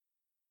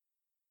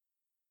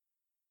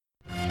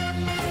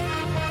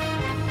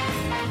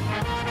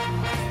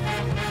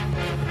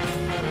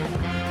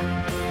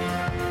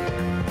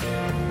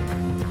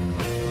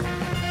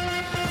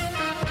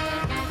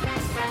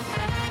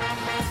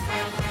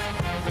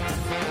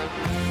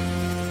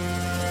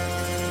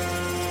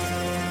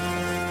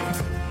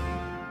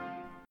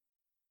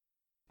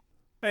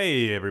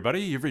Hey,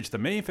 everybody. You've reached the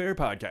Mayfair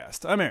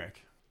Podcast. I'm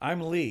Eric.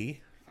 I'm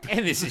Lee.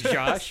 And this is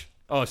Josh.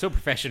 Oh, so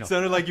professional.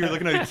 Sounded like you were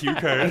looking at a cue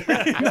card.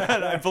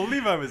 I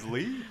believe I was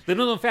Lee.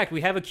 Little known fact,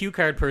 we have a cue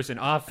card person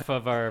off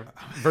of our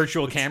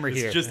virtual camera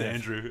here. It's just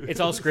Andrew. It's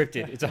all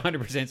scripted. It's 100%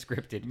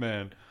 scripted.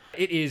 Man.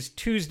 It is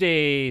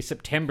Tuesday,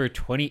 September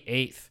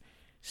 28th.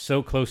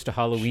 So close to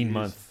Halloween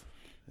month,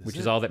 which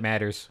is all that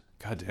matters.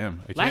 God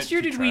damn. Last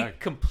year, did we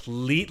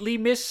completely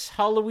miss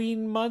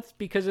Halloween month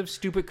because of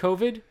stupid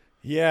COVID?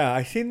 Yeah,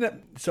 I seen that.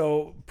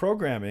 So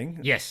programming.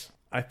 Yes.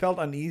 I felt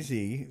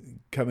uneasy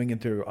coming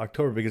into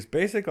October because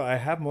basically I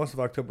have most of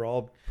October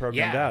all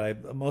programmed out. I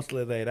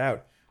mostly laid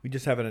out. We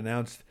just haven't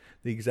announced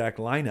the exact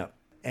lineup.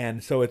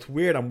 And so it's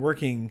weird. I'm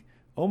working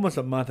almost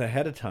a month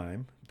ahead of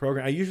time.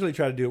 I usually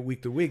try to do it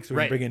week to week so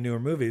we can bring in newer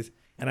movies.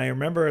 And I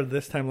remember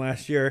this time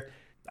last year,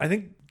 I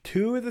think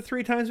 2 of the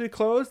 3 times we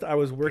closed, I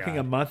was working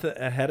a month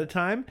ahead of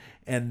time.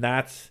 And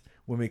that's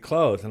when we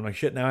closed. And I'm like,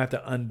 shit, now I have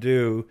to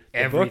undo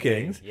the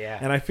bookings. Yeah.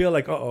 And I feel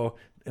like,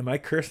 am I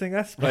cursing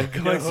us by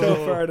going so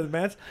far in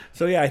advance?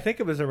 So yeah, I think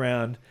it was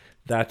around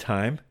that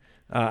time.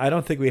 I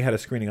don't think we had a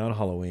screening on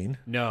Halloween.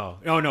 No,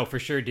 for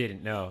sure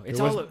didn't. No,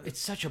 it's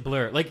such a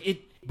blur. Like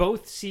it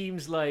both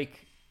seems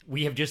like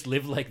we have just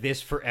lived like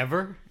this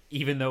forever,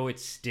 even though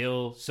it's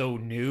still so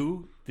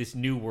new, this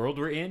new world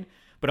we're in.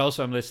 But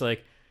also I'm just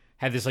like,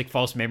 have this like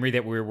false memory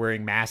that we were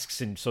wearing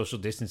masks and social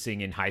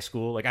distancing in high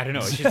school. Like, I don't know.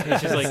 It's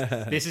just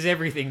like, this is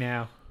everything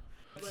now.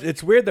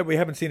 It's weird that we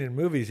haven't seen it in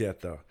movies yet,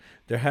 though.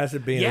 There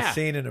hasn't been a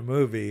scene in a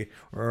movie,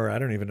 or I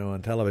don't even know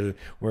on television,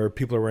 where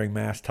people are wearing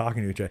masks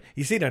talking to each other.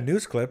 You see it on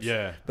news clips,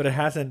 but it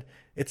hasn't.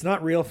 It's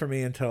not real for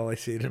me until I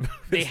see it in movies.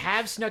 They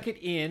have snuck it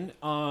in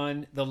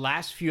on the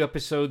last few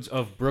episodes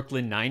of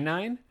Brooklyn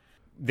Nine-Nine.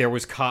 There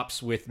was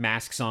cops with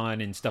masks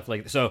on and stuff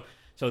like that. So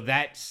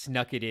that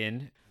snuck it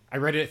in. I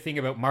read a thing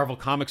about Marvel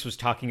Comics was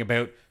talking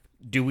about,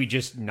 do we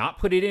just not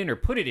put it in or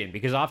put it in?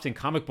 Because often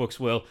comic books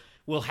will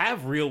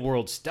have real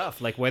world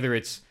stuff, like whether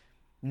it's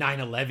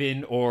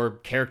 9/11 or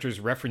characters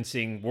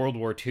referencing World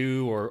War II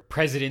or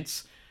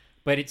presidents.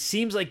 But it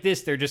seems like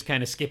they're just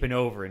kind of skipping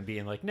over and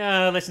being like,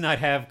 no, let's not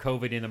have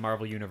COVID in the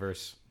Marvel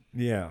universe.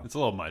 Yeah. It's a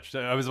little much.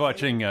 I was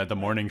watching The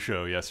Morning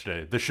Show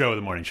yesterday, The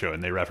Morning Show,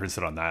 and they referenced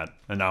it on that.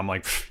 And now I'm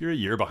like, you're a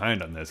year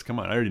behind on this. Come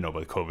on, I already know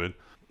about COVID.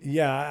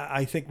 Yeah,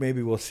 I think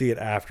maybe we'll see it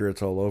after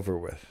it's all over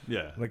with.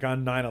 Yeah. Like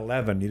on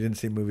 9/11, you didn't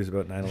see movies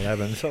about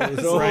 9/11, so it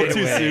was Right over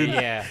too with. soon.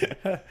 Yeah.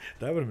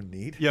 That would have been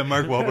neat. Yeah,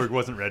 Mark Wahlberg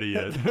wasn't ready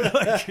yet.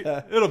 Like,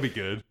 it'll be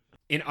good.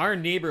 In our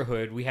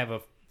neighborhood, we have a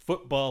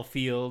football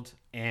field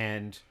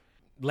and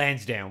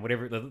Lansdowne,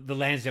 whatever, the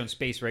Lansdowne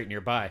space right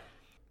nearby.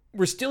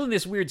 We're still in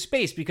this weird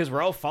space because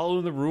we're all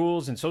following the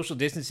rules and social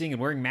distancing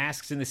and wearing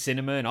masks in the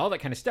cinema and all that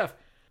kind of stuff.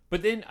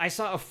 But then I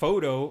saw a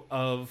photo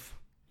of,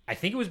 I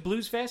think it was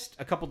Blues Fest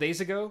a couple days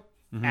ago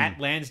at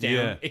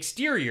Lansdowne.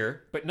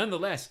 Exterior, but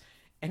nonetheless.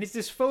 And it's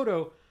this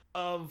photo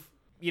of,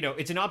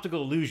 it's an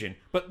optical illusion,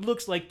 but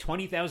looks like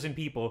 20,000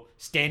 people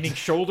standing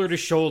shoulder to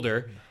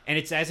shoulder. And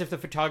it's as if the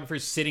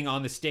photographer's sitting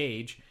on the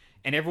stage.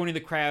 And everyone in the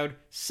crowd,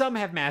 some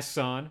have masks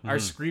on, are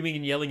screaming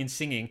and yelling and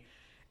singing.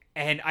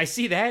 And I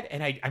see that,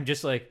 and I'm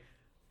just like,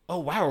 oh,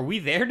 wow, are we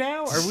there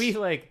now?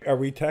 Are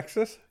we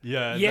Texas?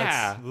 Yeah.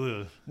 Yeah.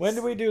 When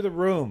do we do The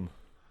Room?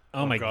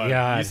 Oh my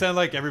God. You sound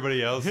like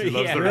everybody else who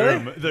loves Yeah. The Really?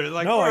 Room. They're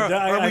like, No,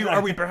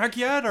 are we back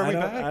yet? Are we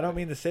back? I don't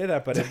mean to say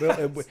that, but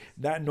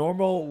that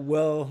normal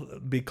will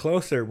be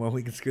closer when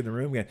we can screw The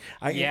Room again.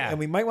 And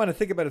we might want to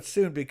think about it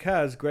soon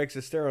because Greg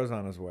Sestero's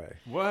on his way.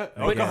 What?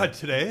 Oh, God,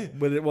 today?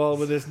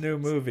 With his new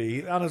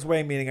movie. On his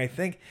way, meaning I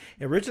think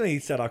originally he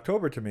said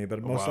October to me,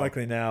 but most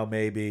likely now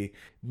maybe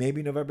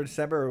November,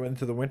 December, or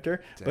into the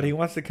winter. Damn. But he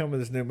wants to come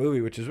with his new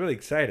movie, which is really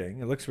exciting.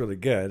 It looks really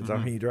good.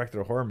 He directed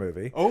a horror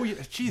movie. Oh, yeah.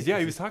 Geez, yeah,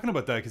 he was talking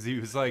about that because he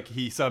was like,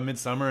 he saw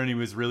Midsummer and he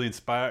was really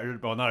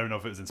inspired. Well, not even know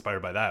if it was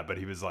inspired by that, but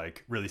he was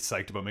like really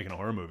psyched about making a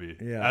horror movie.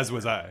 Yeah. As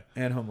was I.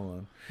 And Home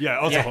Alone. Yeah,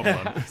 also Home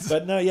Alone.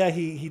 But no, yeah,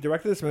 he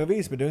directed this movie.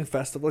 He's been doing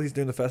festivals. He's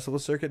doing the festival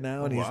circuit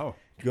now, and he's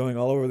going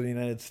all over the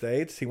United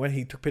States.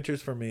 He took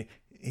pictures for me.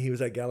 He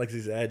was at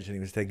Galaxy's Edge and he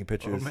was taking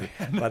pictures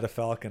by the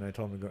Falcon. I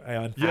told him to go.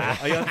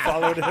 I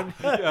unfollowed him.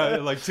 Yeah,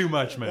 like too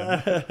much,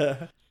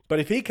 man. But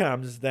if he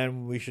comes,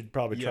 then we should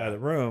probably try The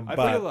Room. I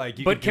feel like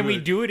can we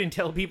do it and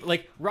tell people,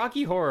 like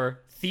Rocky Horror,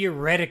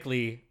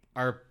 theoretically,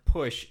 our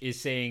push is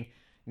saying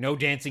no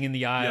dancing in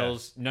the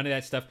aisles, none of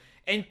that stuff.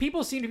 And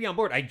people seem to be on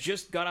board. I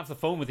just got off the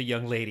phone with a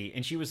young lady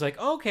and she was like,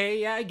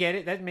 okay, yeah, I get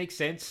it. That makes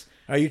sense.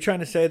 Are you trying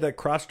to say that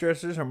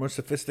cross-dressers are a more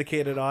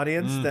sophisticated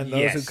audience than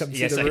those who come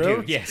see The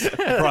Room? Yes,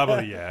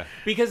 probably, yeah.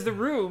 Because The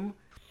Room,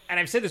 and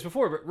I've said this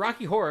before, but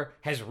Rocky Horror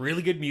has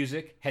really good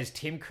music, has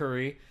Tim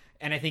Curry,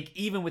 and I think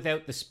even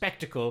without the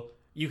spectacle,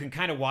 you can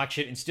kind of watch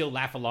it and still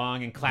laugh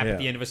along and clap at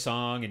the end of a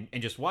song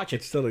and just watch it.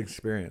 It's still an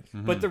experience.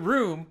 But The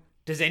Room,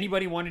 does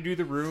anybody want to do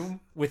The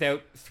Room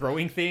without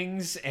throwing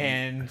things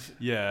and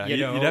you'd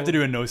have to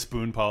do a no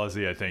spoon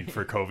policy, I think,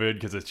 for COVID,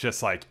 because it's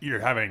just like you're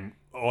having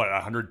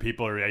 100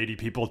 people or 80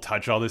 people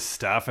touch all this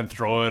stuff and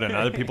throw it, and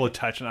other people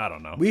touch, and I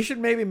don't know. We should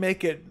maybe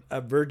make it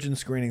a virgin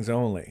screenings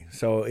only.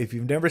 So if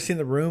you've never seen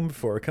The Room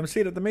before, come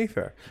see it at the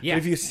Mayfair. Yeah. But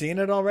if you've seen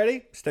it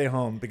already, stay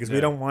home, because we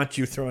don't want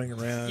you throwing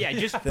around. Yeah,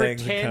 just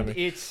things pretend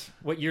it's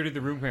what year did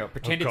The Room come out?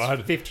 Pretend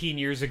it's 15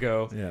 years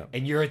ago,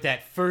 and you're at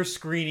that first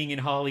screening in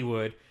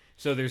Hollywood.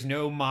 So there's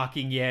no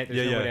mocking yet.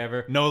 There's no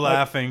whatever. No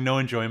laughing, no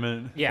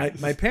enjoyment. Yeah.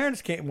 My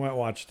parents came and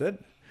watched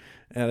it,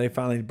 and they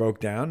finally broke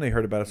down. They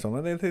heard about it so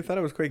long. They thought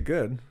it was quite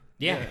good.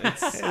 Yeah.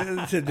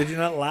 Did you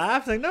not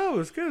laugh? Like, no, it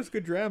was good. It was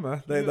good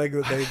drama.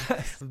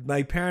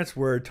 My parents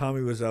were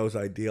Tommy Wiseau's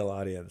ideal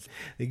audience.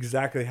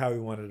 Exactly how he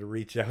wanted to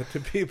reach out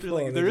to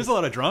people. There is a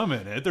lot of drama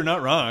in it. They're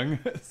not wrong.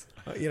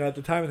 At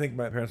the time, I think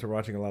my parents were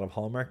watching a lot of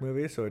Hallmark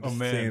movies, so it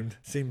just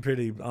seemed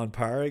pretty on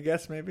par, I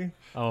guess, maybe.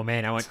 Oh,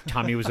 man, I want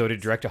Tommy Wiseau to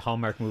direct a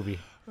Hallmark movie.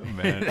 Oh,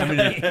 man. I mean,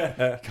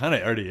 it kind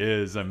of already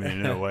is, I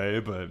mean, in a way,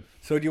 but...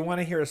 So do you want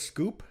to hear a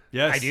scoop?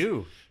 Yes. I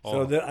do.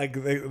 So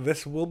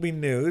this will be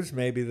news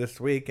maybe this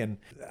week, and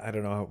I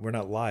don't know. We're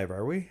not live,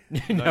 are we?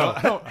 No.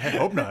 I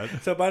hope not.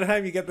 So by the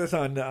time you get this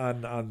on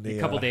the a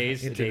couple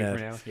days, internet, a day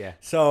from now, yeah.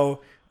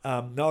 So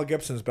Mel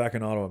Gibson's back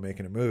in Ottawa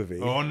making a movie.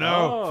 Oh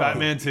no, Fat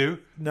Man 2?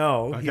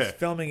 No, Okay.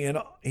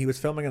 he was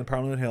filming in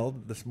Parliament Hill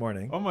this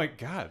morning. Oh my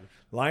God.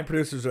 Line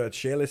producers are at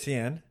Chez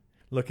Lucien,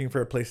 looking for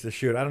a place to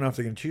shoot. I don't know if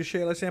they're going to choose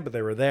Chez Lucien, but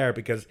they were there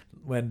because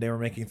when they were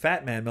making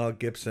Fat Man, Mel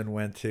Gibson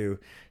went to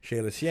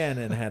Chez Lucien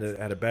and had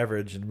a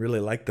beverage and really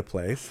liked the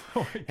place.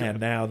 Oh my God. And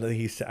now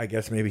that I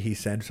guess maybe he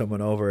sent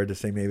someone over to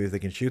say maybe if they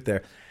can shoot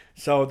there.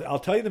 So I'll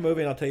tell you the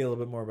movie and I'll tell you a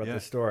little bit more about the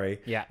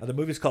story. Yeah. The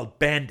movie's called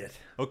Bandit.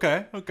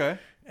 Okay.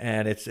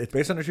 And it's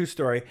based on a true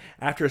story.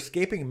 After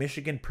escaping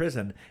Michigan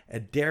prison, a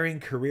daring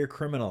career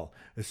criminal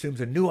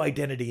assumes a new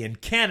identity in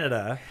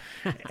Canada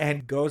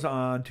and goes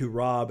on to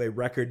rob a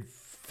record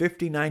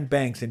 59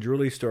 banks and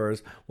jewelry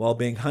stores while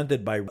being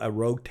hunted by a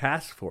rogue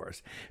task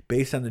force,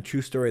 based on the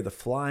true story of the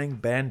Flying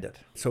Bandit.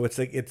 So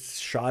it's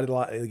shot a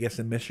lot, I guess,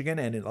 in Michigan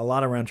and a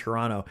lot around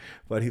Toronto.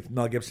 But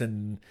Mel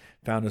Gibson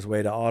found his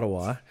way to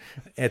Ottawa.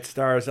 It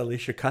stars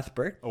Alicia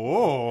Cuthbert.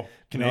 Oh,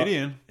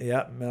 Canadian.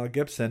 Mel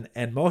Gibson.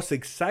 And most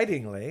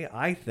excitingly,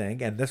 I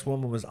think, and this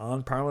woman was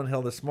on Parliament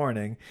Hill this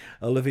morning,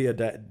 Olivia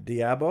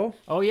Diabo.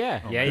 Oh, yeah.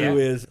 Who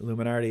is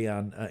Illuminati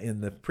in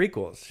the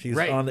prequels. She's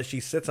right. She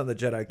sits on the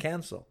Jedi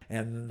Council.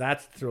 And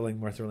that's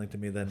more thrilling to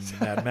me than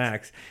Mad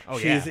Max.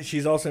 Yeah.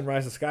 She's also in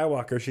Rise of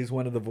Skywalker. She's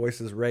one of the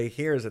voices Rey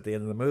hears at the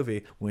end of the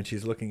movie when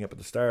she's looking up at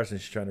the stars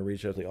and she's trying to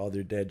reach out to all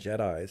their dead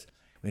Jedis.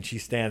 When she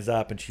stands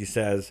up and she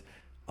says,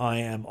 "I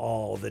am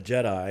all the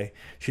Jedi,"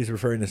 she's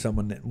referring to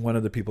one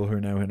of the people who are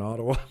now in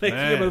Ottawa making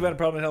a movie on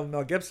Parliament Hill with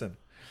Mel Gibson.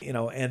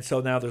 And so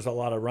now there's a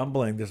lot of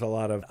rumbling. There's a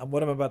lot of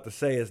what I'm about to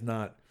say is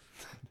not.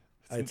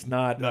 It's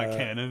not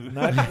canon.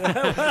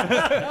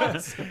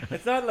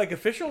 It's not like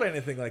official or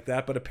anything like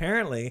that. But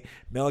apparently,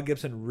 Mel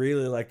Gibson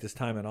really liked his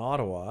time in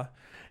Ottawa.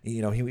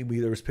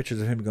 There was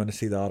pictures of him going to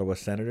see the Ottawa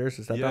Senators.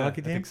 Is that the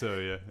hockey team? I think so.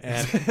 Yeah.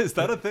 And is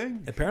that a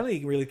thing? Apparently,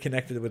 he really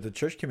connected with the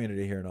church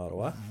community here in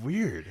Ottawa.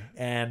 Weird.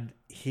 And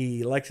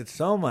he likes it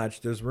so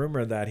much. There's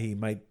rumor that he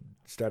might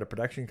start a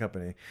production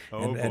company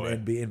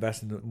and be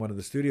invest in one of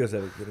the studios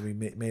that we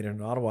made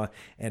in Ottawa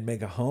and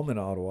make a home in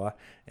Ottawa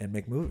and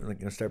make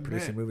movies, start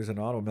producing movies in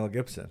Ottawa. Mel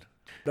Gibson.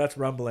 That's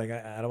rumbling.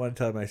 I don't want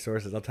to tell my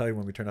sources. I'll tell you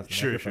when we turn off the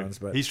microphones.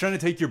 But he's trying to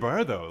take your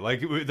bar though.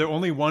 Like the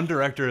only one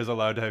director is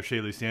allowed to have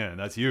Chez Lucien.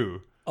 That's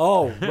you.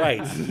 Oh,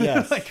 right.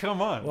 Yes. Like, come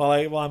on. Well,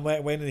 I'm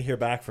waiting to hear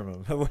back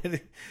from him.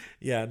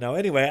 Yeah. No.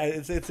 Anyway,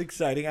 it's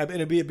exciting.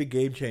 It'd be a big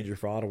game changer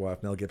for Ottawa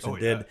if Mel Gibson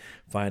did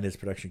find his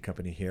production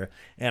company here.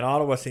 And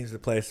Ottawa seems the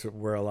place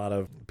where a lot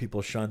of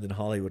people shunned in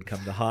Hollywood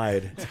come to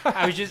hide.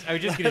 I was just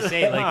gonna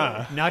say,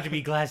 like, not to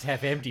be glass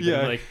half empty, but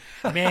I'm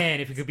like, man,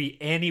 if it could be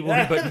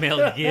anyone but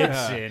Mel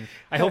Gibson.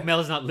 I hope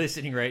Mel's not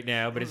listening right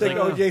now, but it's like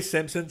O.J.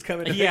 Simpson's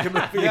coming to make a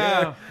movie.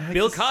 Yeah.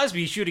 Bill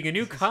Cosby shooting a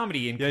new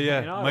comedy in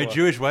Ottawa. My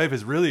Jewish wife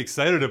is really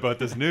excited about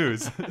this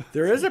news.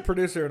 There is a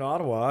producer in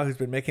Ottawa who's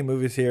been making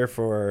movies here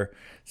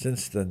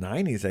since the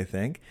 90s, I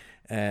think.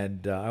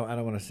 And I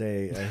don't want to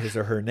say his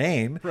or her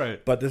name,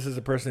 right? But this is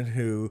a person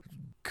who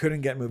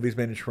couldn't get movies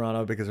made in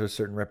Toronto because of a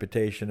certain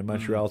reputation in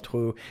Montreal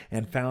too,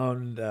 and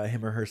found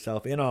him or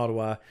herself in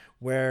Ottawa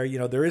where,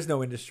 there is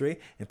no industry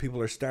and people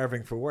are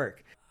starving for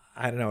work.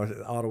 I don't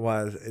know.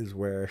 Ottawa is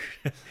where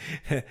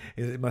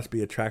it must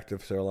be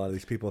attractive for a lot of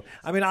these people.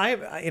 I mean,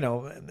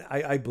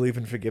 I believe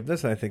in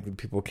forgiveness, and I think that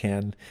people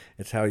can.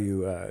 It's how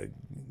you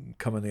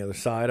come on the other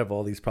side of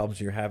all these problems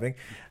you're having.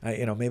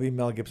 Maybe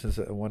Mel Gibson's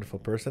a wonderful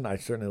person. I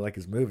certainly like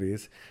his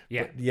movies.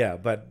 Yeah,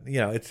 but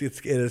it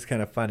is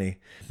kind of funny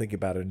to think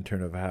about it in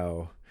terms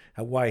of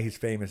why he's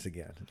famous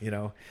again.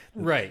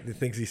 Right? The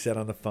things he said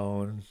on the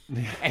phone.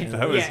 And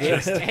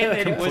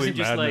it wasn't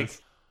just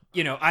madness.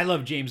 I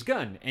love James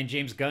Gunn, and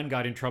James Gunn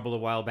got in trouble a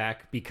while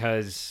back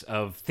because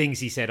of things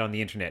he said on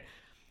the internet.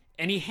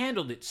 And he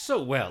handled it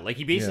so well. Like,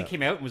 he basically Yeah.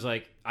 came out and was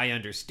like, I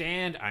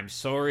understand. I'm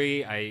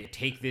sorry. I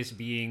take this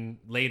being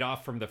laid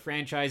off from the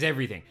franchise,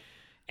 everything.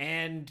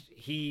 And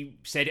he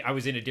said, I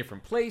was in a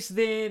different place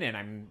then, and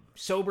I'm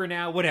sober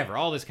now, whatever,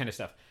 all this kind of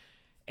stuff.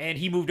 And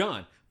he moved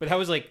on. But that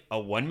was like a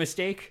one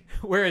mistake.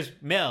 Whereas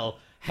Mel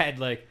had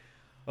like,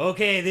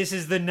 okay, this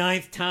is the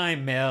 9th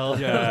time, Mel.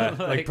 Yeah,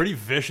 like pretty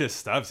vicious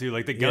stuff too.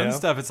 Like the gun Yeah.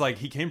 stuff, it's like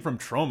he came from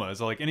trauma.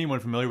 So like anyone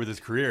familiar with his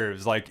career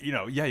is like, you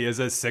know, yeah, he has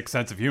a sick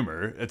sense of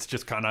humor. It's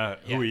just kind of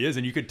who he is,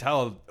 and you could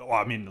tell. Well,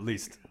 I mean, at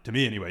least to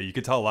me anyway, you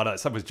could tell a lot of that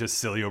stuff was just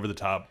silly, over the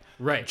top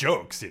Right.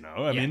 jokes. You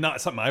know, I mean,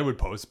 not something I would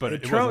post, but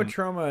it Trauma, wasn't.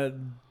 trauma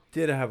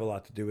did have a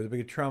lot to do with it.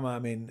 Because trauma, I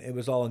mean, it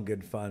was all in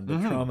good fun,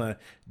 Mm-hmm. but trauma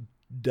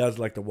does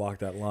like to walk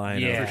that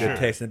line Yeah. of For good sure.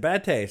 taste and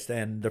bad taste,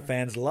 and the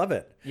fans love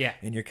it. Yeah.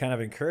 And you're kind of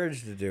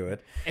encouraged to do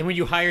it. And when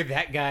you hire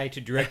that guy to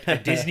direct a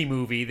Disney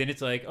movie, then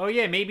it's like, oh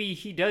yeah, maybe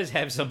he does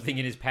have something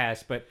in his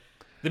past. But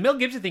the Mel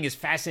Gibson thing is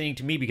fascinating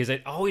to me because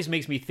it always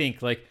makes me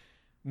think like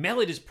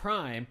Mel at his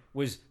prime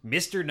was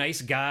Mr.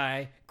 Nice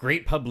Guy,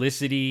 great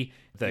publicity,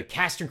 the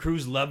cast and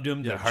crews loved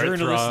him, the heartthrob.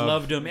 journalists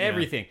loved him, Yeah.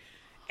 everything.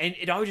 And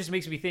it always just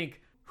makes me think,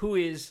 who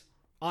is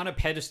on a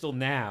pedestal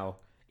now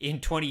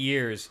in 20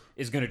 years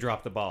is going to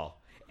drop the ball?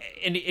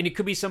 And it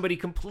could be somebody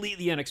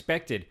completely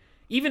unexpected.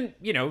 Even,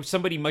 you know,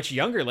 somebody much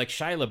younger like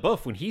Shia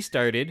LaBeouf, when he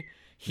started,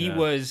 he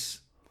was,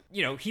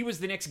 you know, he was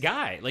the next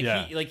guy.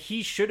 Like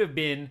he should have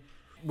been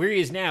where he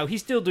is now. He's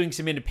still doing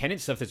some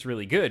independent stuff that's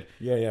really good.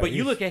 Yeah. But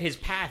you He's- look at his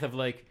path of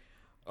like,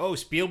 oh,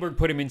 Spielberg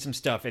put him in some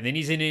stuff, and then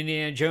he's in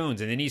Indiana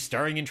Jones, and then he's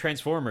starring in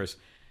Transformers.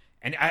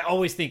 And I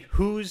always think,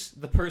 who's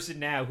the person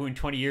now who in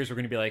 20 years we're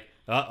going to be like,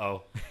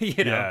 uh-oh,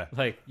 you know, Yeah.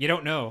 like, you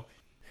don't know.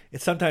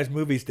 It's sometimes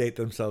movies date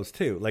themselves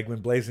too. Like when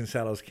Blazing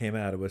Saddles came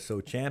out, it was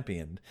so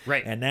championed.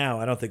 Right. And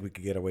now I don't think we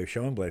could get away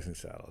showing Blazing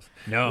Saddles.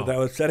 No. That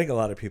was upsetting a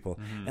lot of people.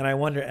 Mm-hmm. And I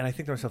wonder, and I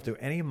think to myself, do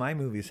any of my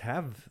movies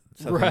have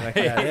something like Right.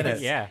 that in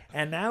it? Yeah.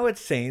 And now it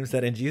seems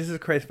that in Jesus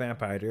Christ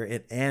Vampire,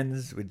 it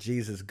ends with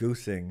Jesus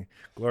goosing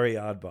Gloria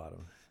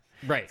Oddbottom.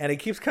 Right. And it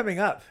keeps coming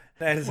up.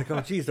 And it's like, oh,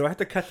 geez, do I have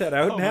to cut that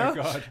out Oh, my now?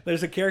 God.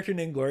 There's a character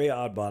named Gloria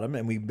Oddbottom,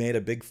 and we made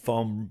a big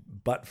foam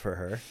butt for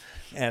her.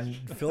 And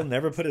Phil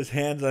never put his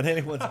hands on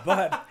anyone's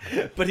butt,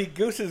 but he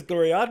gooses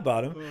Gloria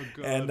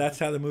Oddbottom, and that's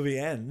how the movie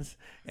ends.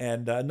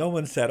 And no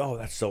one said, oh,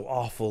 that's so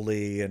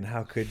awfully, and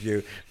how could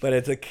you? But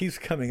it keeps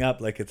coming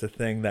up like it's a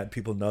thing that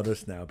people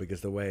notice now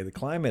because the way the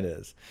climate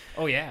is.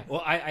 Oh yeah.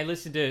 Well, I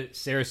listened to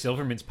Sarah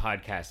Silverman's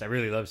podcast. I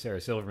really love Sarah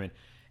Silverman,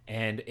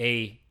 and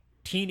a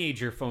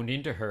teenager phoned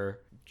into her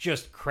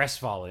just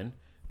crestfallen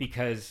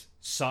because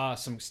saw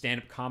some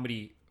stand-up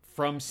comedy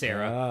from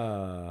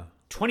Sarah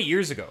 20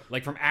 years ago,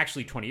 like from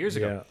actually 20 years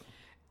ago. Yeah.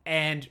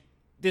 And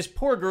this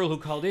poor girl who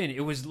called in,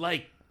 it was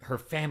like her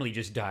family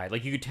just died.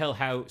 Like you could tell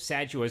how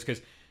sad she was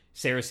because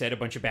Sarah said a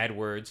bunch of bad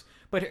words.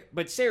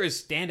 But Sarah's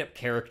stand-up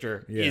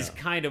character is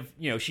kind of,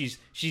 you know, she's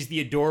the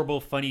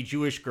adorable, funny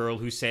Jewish girl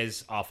who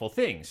says awful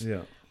things.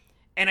 Yeah.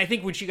 And I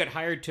think when she got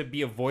hired to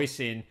be a voice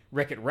in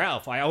Wreck-It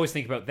Ralph, I always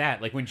think about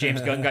that. Like when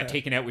James Gunn got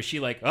taken out, was she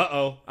like,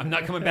 uh-oh, I'm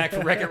not coming back for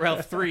Wreck-It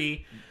Ralph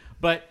 3?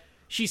 But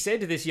she said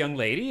to this young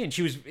lady,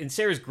 and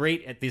Sarah's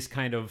great at this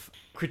kind of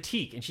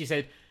critique, and she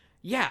said,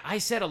 yeah, I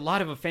said a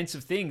lot of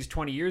offensive things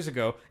 20 years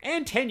ago,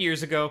 and 10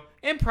 years ago,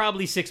 and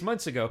probably 6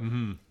 months ago.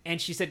 Mm-hmm.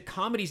 And she said,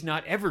 comedy's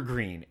not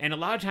evergreen. And a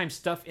lot of times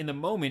stuff in the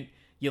moment,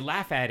 you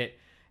laugh at it,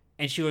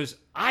 and she goes,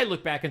 I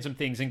look back on some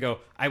things and go,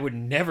 I would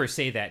never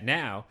say that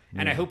now.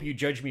 And I hope you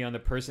judge me on the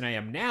person I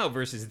am now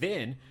versus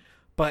then.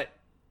 But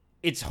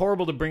it's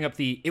horrible to bring up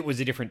it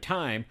was a different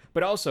time.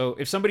 But also,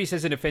 if somebody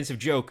says an offensive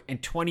joke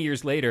and 20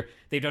 years later,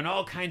 they've done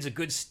all kinds of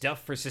good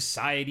stuff for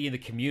society and the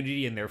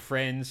community and their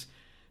friends,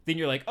 then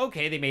you're like,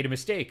 okay, they made a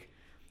mistake.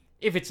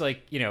 If it's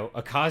like, you know,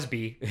 a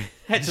Cosby,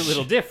 that's a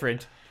little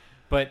different.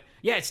 But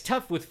yeah, it's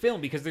tough with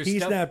film because there's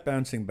He's stuff. not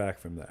bouncing back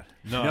from that.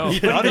 No,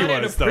 he but thought he not in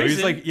a was though. He's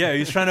prison. like, yeah,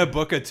 he's trying to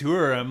book a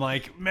tour. I'm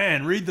like,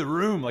 man, read the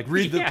room, like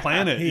read the Yeah.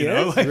 planet. He you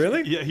know, is? like,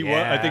 Really? Yeah, he was.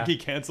 I think he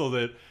canceled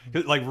it.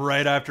 'Cause, like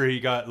right after he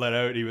got let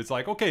out, he was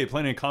like, okay,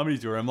 planning a comedy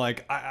tour. I'm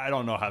like, I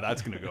don't know how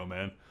that's gonna go,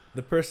 man.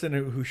 The person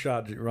who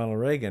shot Ronald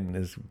Reagan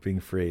is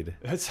being freed.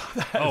 That's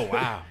that. Oh,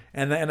 wow.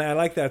 And I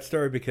like that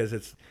story because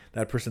it's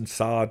that person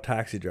saw a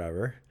Taxi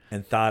Driver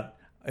and thought,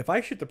 if I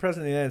shoot the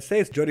president of the United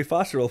States, Jodie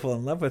Foster will fall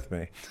in love with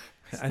me.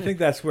 I think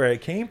that's where it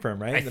came from,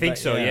 right? I think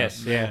so,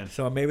 yes. Yeah.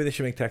 So maybe they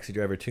should make Taxi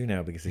Driver 2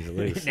 now because he's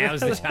released.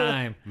 Now's the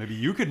time. Maybe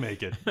you could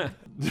make it.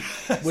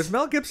 Was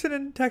Mel Gibson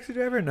in Taxi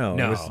Driver? No.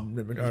 No.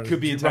 It Could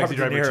be in Taxi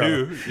Robert De Driver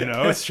Niro. too. You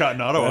know, it's shot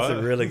in Ottawa. That's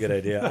a really good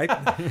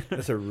idea.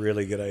 That's a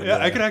really good idea.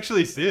 yeah, I could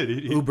actually see it.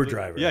 Uber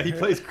driver. Yeah, he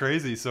plays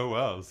crazy so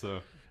well.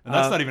 So, and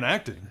that's not even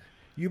acting.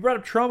 You brought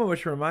up Trauma,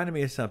 which reminded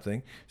me of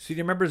something. So do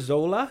you remember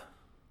Zola?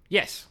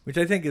 Yes. Which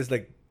I think is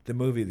like the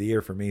movie of the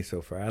year for me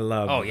so far. I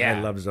love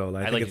Zola.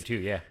 I think like it's, it too,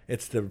 yeah.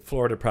 It's the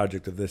Florida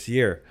project of this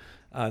year.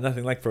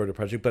 Nothing like Florida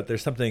project, but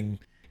there's something,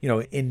 you know,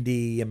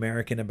 indie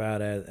American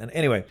about it. And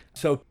anyway,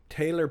 so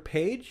Taylor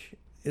Page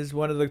is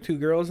one of the two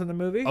girls in the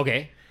movie.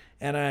 Okay.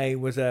 And I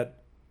was at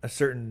a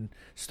certain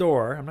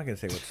store. I'm not going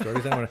to say what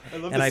store. I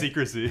love the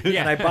secrecy.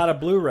 And I bought a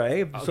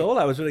Blu-ray of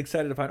Zola. I was really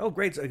excited to find,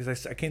 great,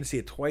 because I came to see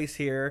it twice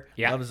here.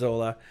 Yeah. Love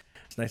Zola.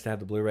 It's nice to have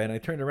the Blu-ray. And I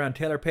turned around,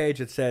 Taylor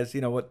Page, it says,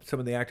 what some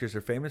of the actors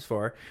are famous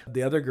for.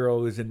 The other girl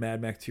who's in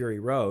Mad Max Fury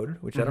Road,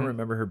 which I don't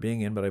remember her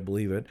being in, but I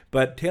believe it.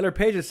 But Taylor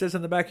Page, it says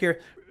on the back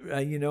here,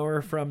 you know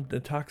her from The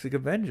Toxic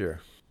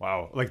Avenger.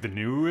 Wow, like the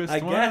newest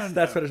one? I guess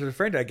that's what it's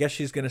referring to. I guess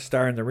she's going to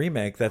star in the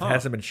remake that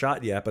hasn't been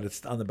shot yet, but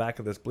it's on the back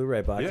of this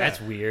Blu-ray box. Yeah.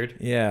 That's weird.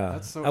 Yeah.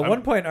 At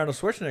one point, Arnold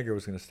Schwarzenegger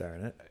was going to star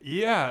in it.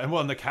 Yeah,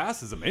 and the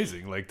cast is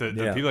amazing. Like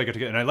the people I get to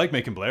get, and I like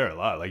Macon Blair a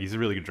lot. Like he's a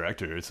really good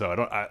director. So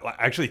I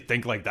actually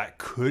think like that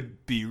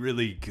could be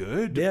really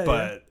good. Yeah,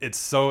 but it's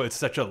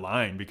such a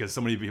line because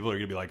so many people are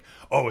going to be like,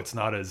 oh, it's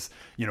not as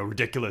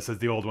ridiculous as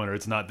the old one, or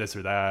it's not this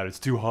or that. It's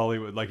too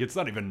Hollywood. Like it's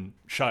not even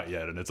shot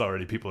yet, and it's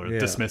already people are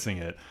dismissing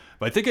it.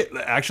 But I think it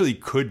actually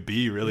could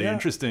be really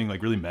interesting,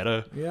 like really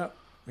meta. Yeah.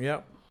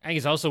 I think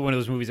it's also one of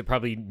those movies that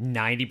probably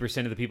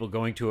 90% of the people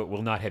going to it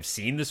will not have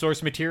seen the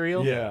source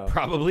material. Yeah.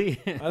 Probably.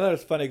 I thought it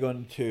was funny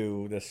going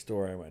to this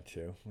store I went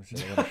to.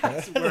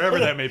 Wherever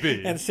that may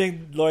be. And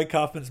seeing Lloyd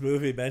Kaufman's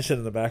movie mentioned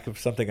in the back of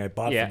something I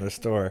bought from the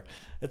store.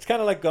 It's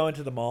kind of like going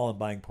to the mall and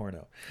buying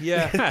porno.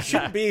 Yeah. It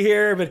shouldn't be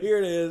here, but here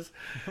it is.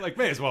 Like,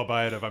 may as well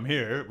buy it if I'm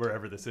here,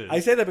 wherever this is. I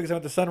say that because I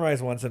went to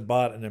Sunrise once and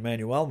bought an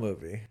Emmanuel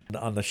movie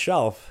on the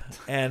shelf.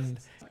 And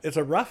it's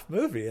a rough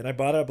movie. And I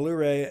bought a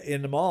Blu-ray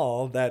in the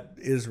mall that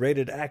is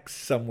rated X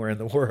somewhere in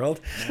the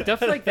world. Stuff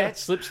like that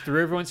slips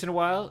through every once in a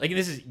while. Like,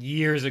 this is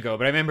years ago,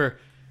 but I remember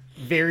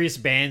various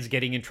bands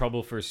getting in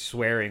trouble for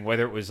swearing,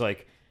 whether it was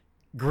like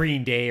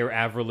Green Day or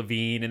Avril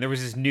Lavigne. And there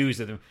was this news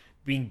of them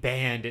being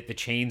banned at the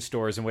chain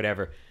stores and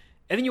whatever.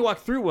 And then you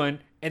walk through one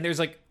and there's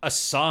like a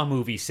Saw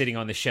movie sitting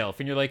on the shelf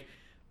and you're like,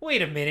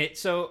 wait a minute,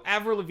 so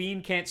Avril Lavigne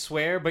can't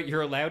swear but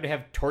you're allowed to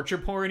have torture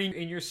porn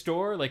in your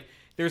store? Like,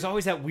 there's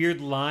always that weird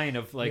line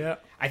of like,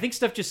 I think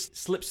stuff just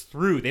slips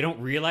through. They don't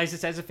realize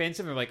it's as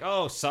offensive. They're like,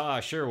 oh, Saw,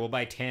 sure, we'll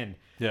buy 10.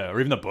 Yeah,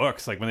 or even the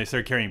books. Like when they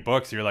started carrying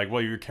books, you're like,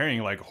 well, you're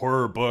carrying like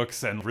horror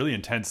books and really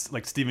intense,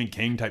 like Stephen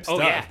King type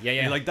stuff. Yeah.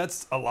 You're like,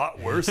 that's a lot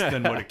worse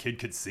than what a kid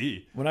could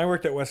see. When I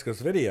worked at West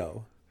Coast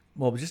Video,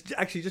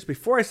 just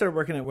before I started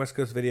working at West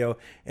Coast Video,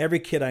 every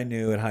kid I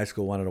knew in high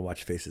school wanted to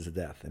watch Faces of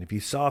Death. And if you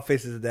saw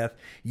Faces of Death,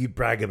 you'd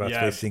brag about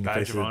seeing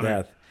Faces of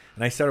Death.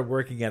 And I started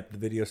working at the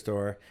video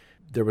store.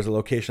 There was a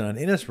location on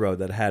Innes Road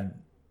that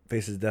had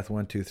Faces of Death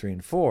 1, 2, 3,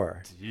 and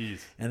 4.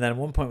 Jeez. And then at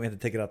one point we had to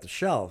take it off the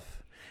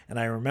shelf. And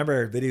I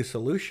remember Video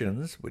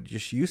Solutions, which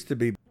just used to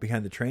be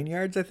behind the Train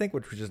Yards, I think,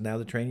 which was just now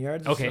the Train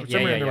Yards. Okay,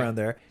 somewhere around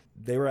there.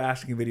 They were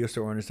asking video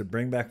store owners to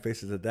bring back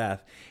Faces of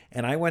Death.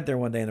 And I went there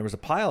one day and there was a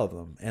pile of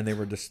them. And they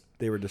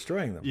were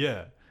destroying them.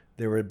 Yeah.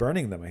 They were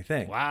burning them, I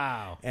think.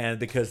 Wow. And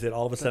because it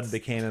all of a sudden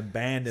became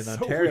banned in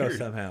Ontario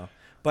somehow.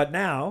 But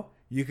now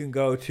you can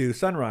go to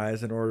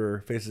Sunrise and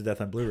order Faces of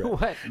Death on Blu-ray.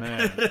 What?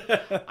 Man.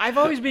 I've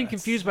always been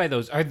confused by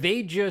those. Are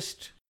they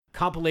just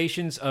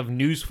compilations of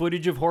news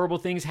footage of horrible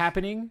things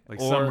happening?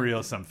 Like some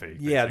real, some fake.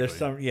 Yeah,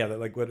 basically. there's some,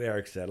 like what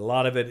Eric said. A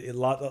lot of it,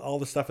 all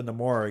the stuff in the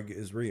morgue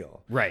is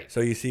real. Right.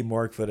 So you see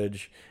morgue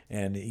footage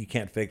and you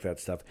can't fake that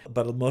stuff.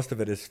 But most of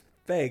it is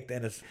faked,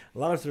 and a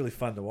lot of it's really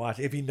fun to watch.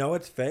 If you know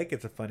it's fake,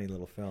 it's a funny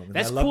little film. And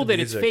that's cool that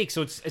it's fake.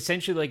 So it's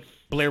essentially like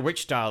Blair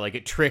Witch style. Like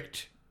it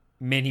tricked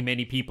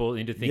many people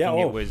into thinking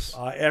it was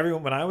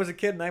everyone. When I was a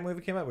kid and that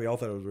movie came out, we all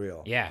thought it was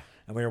real. Yeah.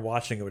 And we were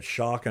watching it with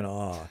shock and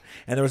awe.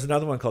 And there was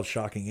another one called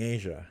Shocking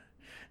Asia.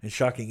 And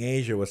Shocking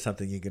Asia was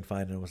something you can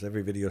find in almost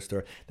every video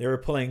store. They were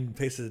pulling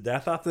Faces of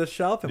Death off the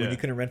shelf, and when you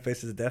couldn't rent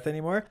Faces of Death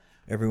anymore,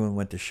 everyone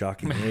went to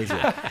Shocking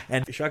Asia.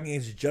 And Shocking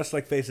Asia is just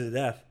like Faces of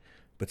Death,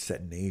 but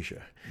set in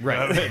Asia.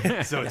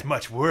 Right. So it's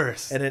much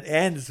worse. And it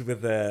ends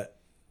with a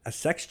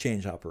sex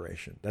change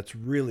operation that's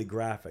really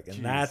graphic.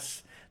 And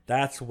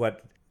that's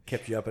what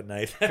kept you up at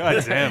night.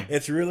 God damn.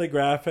 It's really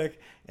graphic.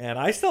 And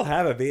I still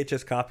have a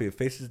VHS copy of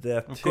Faces of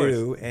Death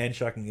 2 and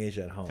Shocking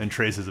Asia at home. And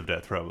Traces of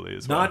Death probably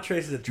as well. Not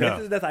Traces of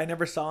Death I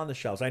never saw on the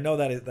shelves. I know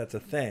that's a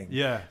thing.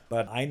 Yeah.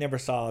 But I never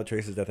saw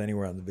Traces of Death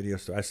anywhere on the video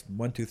store.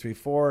 1, 2, 3,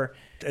 4.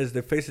 As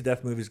the Faces of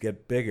Death movies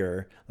get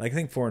bigger, like I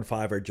think 4 and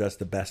 5 are just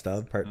the best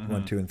of, part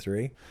 1, 2, and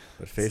 3.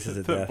 But Faces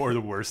of Death. Or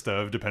the worst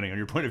of, depending on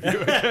your point of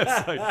view, I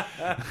guess.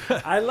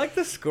 Like... I like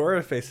the score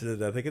of Faces of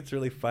Death. I think it's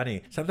really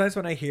funny. Sometimes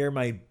when I hear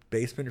my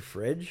basement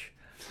fridge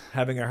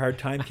having a hard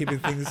time keeping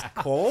things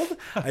cold,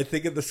 I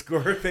think of the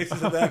score of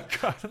Faces of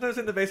Death. Sometimes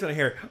in the basement I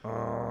hear,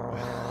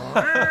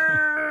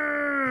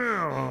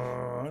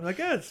 I'm like,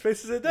 yeah, it's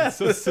Faces of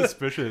Death. It's so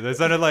suspicious. That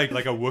sounded like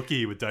a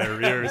Wookiee with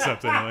diarrhea or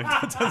something. Like,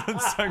 that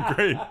doesn't sound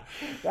great.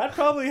 That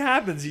probably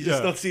happens. You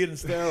just don't see it in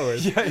Star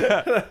Wars.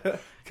 Yeah.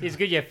 It's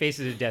good you have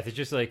Faces of Death. It's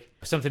just like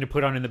something to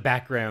put on in the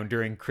background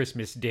during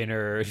Christmas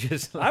dinner.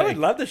 Just like... I would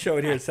love to show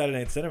it here at Saturday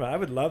Night Cinema. I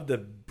would love the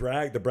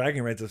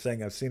bragging rights of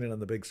saying I've seen it on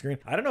the big screen.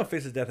 I don't know if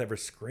Faces of Death ever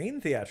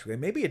screened theatrically.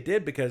 Maybe it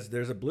did because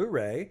there's a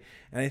Blu-ray,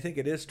 and I think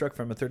it is struck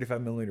from a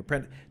 35mm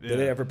print. Did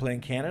it ever play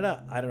in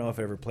Canada? I don't know if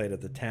it ever played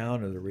at the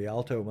Town or the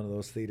Rialto, one of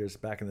those theaters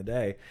back in the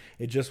day.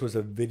 It just was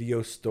a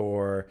video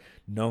store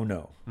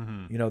no-no.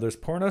 You know, there's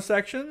porno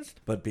sections,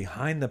 but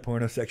behind the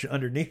porno section,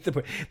 underneath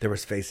there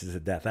was Faces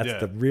of Death. That's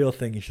the real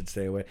thing you should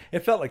stay away. It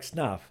felt like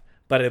snuff,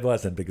 but it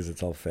wasn't because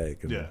it's all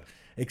fake.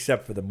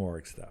 Except for the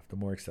Morgue stuff. The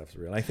Morgue stuff's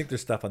real. I think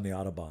there's stuff on the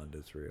Autobahn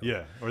that's real.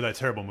 Yeah, or that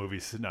terrible movie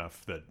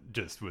Snuff that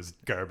just was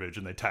garbage,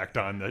 and they tacked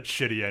on that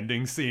shitty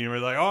ending scene. We're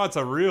like, oh, it's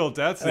a real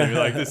death scene. You're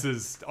like, this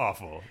is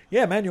awful.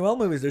 Yeah, Emmanuelle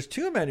movies. There's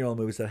 2 Emmanuelle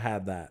movies that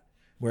have that,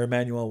 where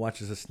Emmanuelle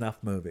watches a snuff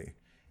movie,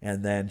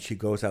 and then she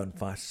goes out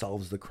and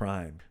solves the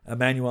crime.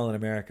 Emmanuelle in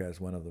America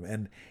is one of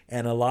them.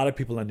 And a lot of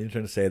people on the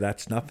internet say that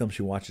snuff film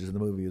she watches in the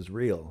movie is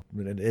real,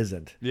 but it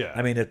isn't. Yeah.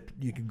 I mean,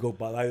 you can go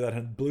buy that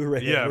on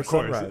Blu-ray or of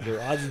course. Sunrise or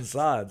odds and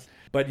sods.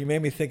 But you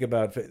made me think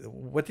about,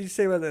 what did you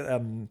say about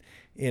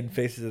in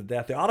Faces of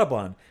Death? The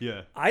Autobahn.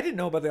 Yeah. I didn't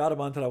know about the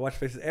Autobahn until I watched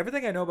Faces.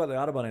 Everything I know about the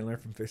Autobahn, I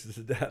learned from Faces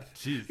of Death.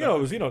 Jeez, it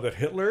was, that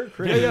Hitler.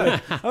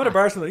 I'm going to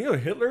borrow something.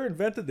 Hitler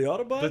invented the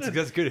Autobahn? That's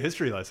a good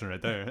history lesson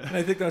right there. And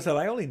I think to myself,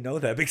 I only know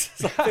that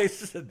because of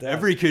Faces of Death.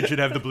 Every kid should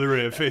have the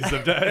Blu-ray of Faces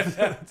of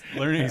Death.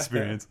 Learning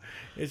experience.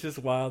 It's just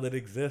wild it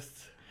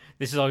exists.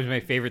 This is always my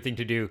favorite thing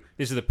to do.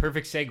 This is the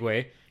perfect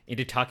segue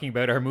into talking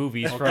about our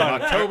movies from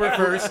October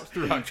 1st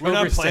through October 7th. We're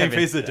not playing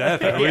Faces of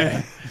Death, are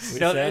we?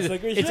 No,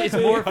 it's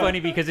more funny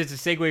because it's a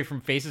segue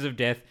from Faces of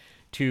Death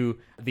to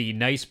the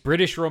nice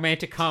British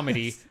romantic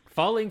comedy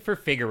Falling for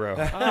Figaro.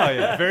 Oh,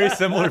 yeah. Very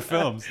similar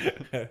films.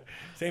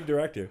 Same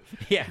director.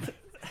 Yeah.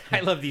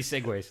 I love these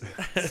segues.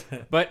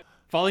 But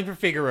Falling for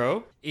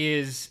Figaro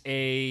is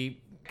a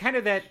kind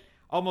of that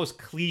almost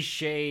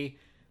cliche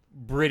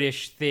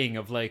British thing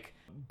of like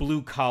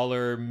blue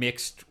collar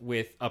mixed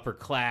with upper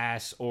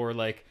class, or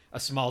like a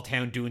small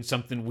town doing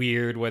something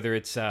weird, whether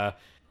it's like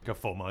a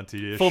Full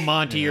Monty-ish. Full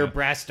Monty or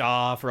Brassed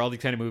Off or all these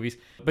kind of movies.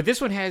 But this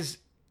one has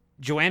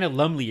Joanna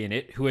Lumley in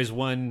it, who has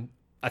won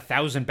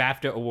 1,000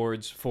 BAFTA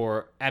awards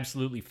for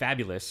Absolutely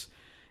Fabulous.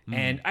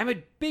 And I'm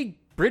a big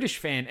British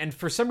fan, and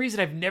for some reason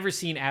I've never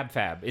seen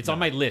AbFab. It's on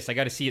my list. I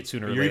got to see it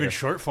sooner or later. You're even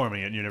short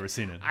forming it and you've never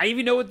seen it. I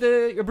even know what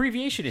the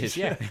abbreviation is,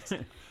 yeah.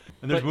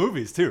 And there's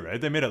movies too, right?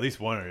 They made at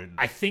least one. Or...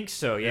 I think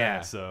so,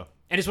 yeah. So,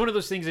 and it's one of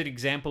those things, an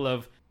example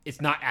of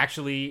it's not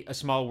actually a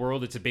small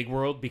world, it's a big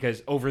world,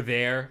 because over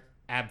there,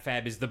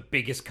 AbFab is the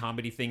biggest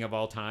comedy thing of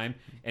all time.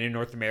 And in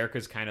North America,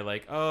 it's kind of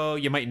like, oh,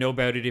 you might know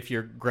about it if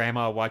your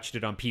grandma watched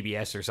it on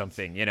PBS or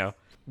something,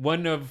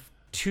 One of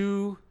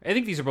 2, I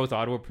think these are both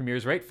Ottawa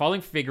premieres, right? Falling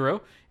for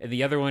Figaro, and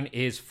the other one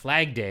is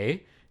Flag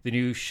Day, the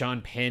new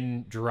Sean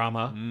Penn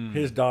drama.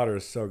 His daughter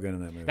is so good in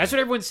that movie. That's what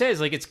everyone says.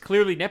 Like, it's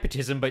clearly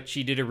nepotism, but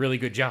she did a really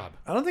good job.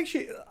 I don't think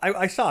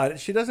I saw it.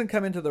 She doesn't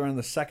come into around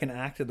the second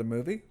act of the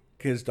movie.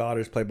 His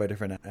daughter's played by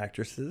different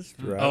actresses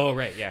throughout. Oh,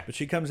 right, yeah. But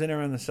she comes in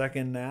around the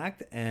second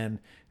act, and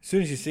as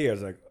soon as you see her,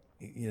 it's like,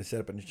 sit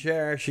up in a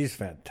chair. She's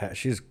fantastic.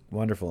 She's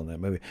wonderful in that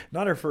movie.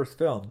 Not her first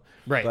film,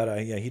 right?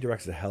 But he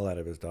directs the hell out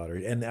of his daughter.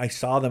 And I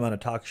saw them on a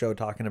talk show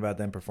talking about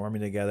them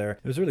performing together.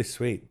 It was really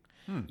sweet.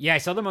 Yeah, I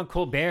saw them on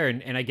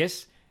Colbert, and I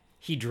guess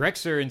he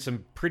directs her in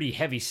some pretty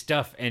heavy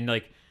stuff, and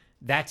like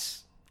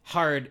that's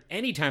hard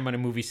anytime on a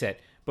movie set.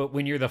 But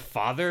when you're the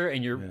father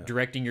and you're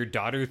directing your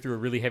daughter through a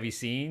really heavy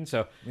scene,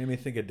 so made me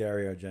think of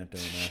Dario Argento.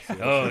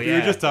 Oh yeah, we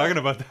were just talking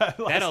about that.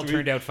 That all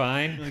turned out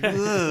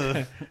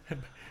fine.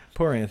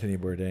 Poor Anthony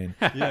Bourdain.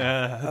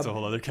 Yeah, that's a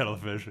whole other kettle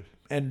of fish.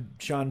 And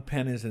Sean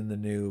Penn is in the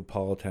new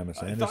Paul Thomas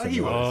Anderson. I thought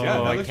he was. Oh,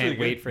 Yeah, I can't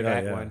wait for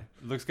that one.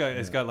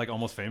 It's got like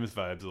Almost Famous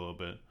vibes a little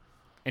bit.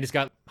 And it's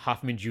got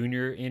Hoffman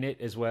Jr. in it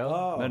as well.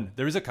 Oh. And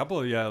there was a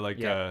couple,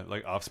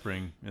 like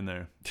Offspring in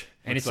there.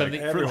 And it's like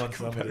something everyone's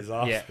somebody's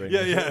offspring.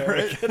 Yeah,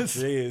 right.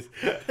 Jeez.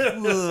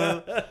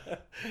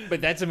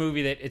 But that's a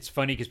movie that it's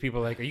funny because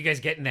people are like, "Are you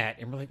guys getting that?"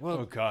 And we're like, "Well,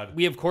 oh god,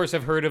 we of course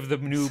have heard of the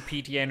new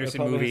P.T.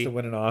 Anderson movie. Has to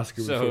win an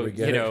Oscar before So we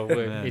get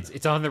it.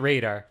 it's on the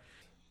radar."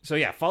 So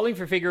yeah, Falling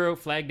for Figaro,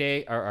 Flag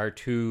Day are our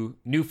 2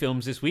 new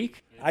films this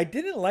week. I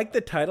didn't like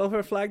the title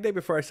for Flag Day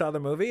before I saw the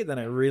movie. Then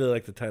I really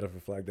liked the title for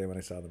Flag Day when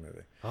I saw the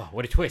movie. Oh,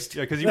 what a twist!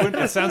 Yeah, because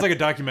it sounds like a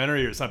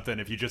documentary or something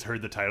if you just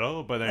heard the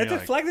title. But then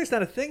Flag Day's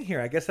not a thing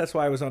here. I guess that's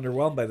why I was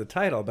underwhelmed by the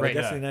title. But I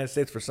guess in the United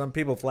States, for some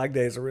people, Flag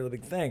Day is a really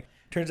big thing.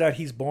 Turns out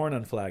he's born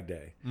on Flag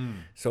Day.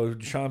 So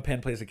Sean Penn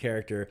plays a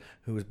character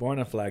who was born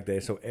on Flag Day.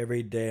 So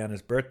every day on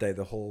his birthday,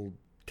 the whole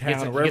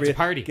town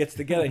gets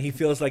together, and he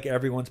feels like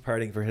everyone's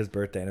partying for his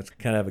birthday. And it's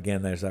kind of,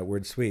 again, there's that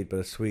word sweet, but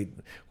a ssweet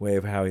way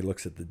of how he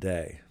looks at the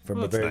day from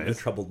a very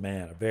troubled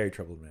man.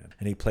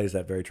 And he plays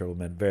that very troubled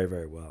man very,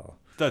 very well.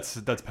 That's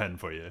Penn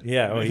for you.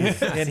 Yeah,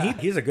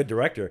 he's a good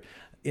director.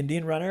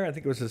 Indian Runner. I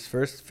think it was his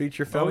first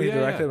feature film he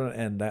directed,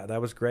 and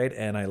that was great.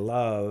 And I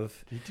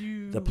love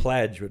The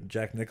Pledge with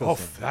Jack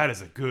Nicholson. Oh, that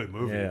is a good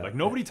movie. Yeah. Like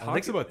nobody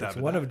talks about that. It's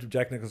one of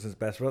Jack Nicholson's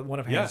best, one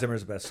of Hans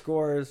Zimmer's best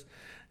scores.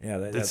 Yeah,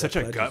 it's such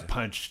a gut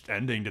punch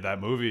ending to that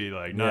movie.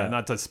 Like,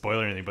 not to spoil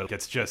or anything, but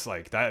it's just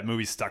like that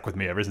movie stuck with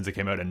me ever since it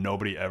came out, and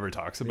nobody ever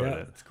talks about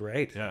it. It's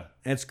great. Yeah,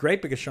 and it's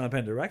great because Sean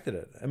Penn directed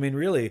it. I mean,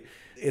 really,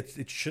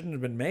 it shouldn't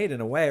have been made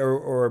in a way,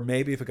 or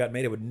maybe if it got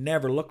made, it would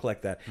never look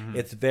like that. Mm-hmm.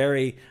 It's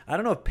very. I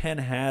don't know if Penn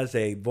has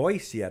a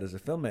voice yet as a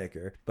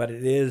filmmaker, but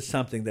it is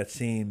something that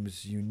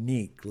seems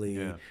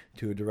uniquely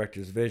to a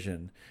director's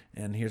vision.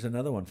 And here's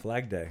another one,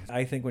 Flag Day.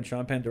 I think when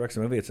Sean Penn directs a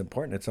movie, it's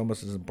important. It's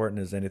almost as important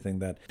as anything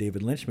that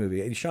David Lynch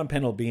movie. Sean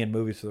Penn will be in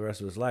movies for the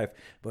rest of his life,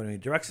 but when he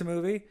directs a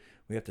movie,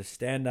 we have to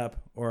stand up,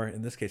 or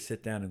in this case,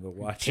 sit down and go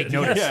watch it. Take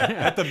notice.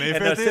 At the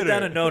Mayfair Theater. Sit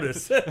down and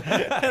notice.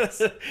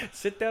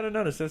 Sit down and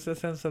notice. That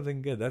sounds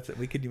something good. That's it.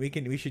 We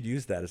should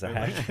use that as a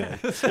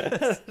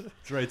hashtag.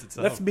 It writes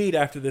itself. Let's meet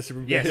after this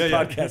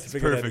podcast to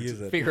figure out how to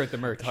use it. Figure out the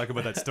merch. Talk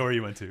about that store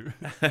you went to.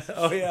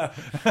 Oh yeah.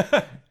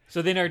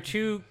 So then our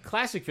two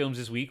classic films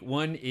this week.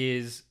 One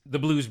is The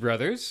Blues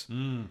Brothers.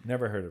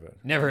 Never heard of it.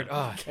 Never heard.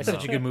 Oh, it's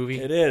such a good movie.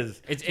 It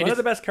is. It's one of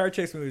the best car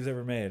chase movies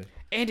ever made.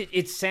 And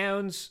it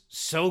sounds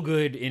so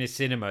good in a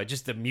cinema.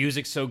 Just the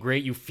music's so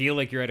great. You feel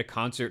like you're at a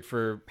concert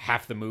for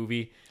half the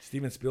movie.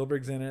 Steven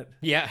Spielberg's in it.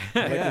 Yeah. I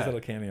like his little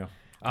cameo.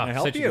 Can I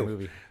help such you? a good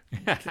movie.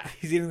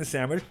 He's eating the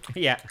sandwich.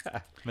 Yeah.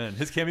 Man,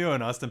 his cameo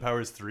in Austin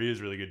Powers 3 is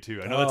really good too.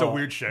 I know that's a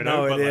weird shout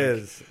no, out, but it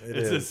is.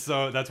 It's just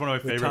so that's one of my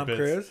With favorite Tom bits.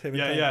 Cruise? Him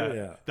and Tom Cruise?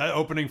 Yeah. That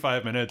opening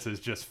 5 minutes is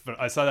just.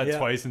 I saw that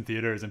twice in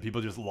theaters, and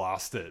people just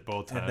lost it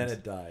both times. And then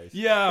it dies.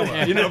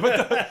 Yeah, well,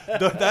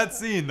 but that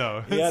scene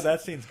though. Yeah,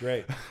 that scene's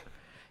great.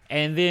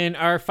 And then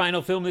our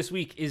final film this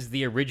week is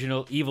the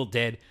original Evil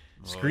Dead,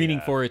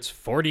 screening for its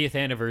 40th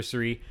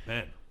anniversary.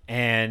 Man.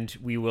 And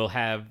we will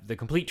have the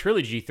complete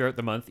trilogy throughout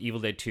the month,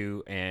 Evil Dead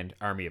 2 and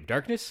Army of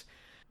Darkness.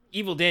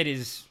 Evil Dead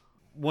is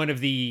one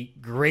of the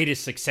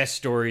greatest success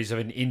stories of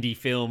an indie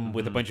film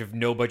with a bunch of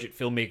no-budget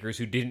filmmakers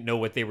who didn't know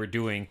what they were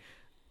doing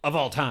of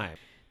all time.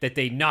 That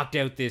they knocked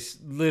out this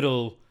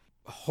little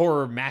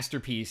horror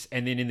masterpiece,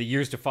 and then in the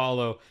years to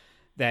follow,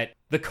 that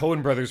the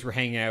Coen brothers were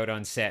hanging out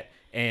on set,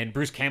 and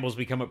Bruce Campbell's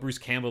become what Bruce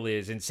Campbell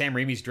is, and Sam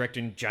Raimi's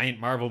directing giant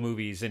Marvel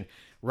movies, and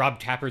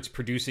Rob Tappert's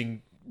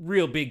producing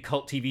real big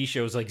cult TV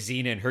shows like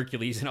Xena and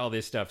Hercules and all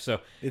this stuff. So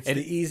it's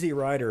the Easy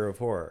Rider of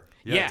horror.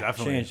 Yeah,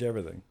 definitely Changed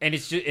everything. And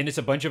it's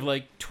a bunch of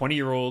like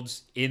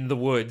 20-year-olds in the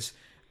woods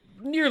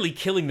nearly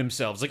killing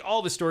themselves. Like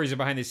all the stories are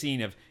behind the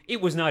scene of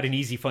it was not an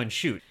easy fun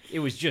shoot. It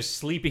was just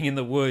sleeping in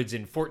the woods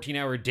and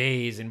 14-hour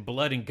days and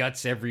blood and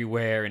guts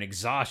everywhere and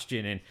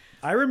exhaustion. And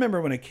I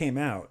remember when it came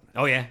out.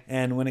 Oh yeah.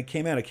 And when it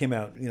came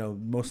out,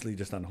 mostly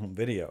just on home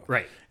video.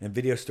 Right. And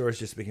video stores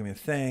just became a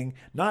thing.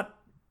 Not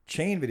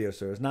chain video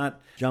stores,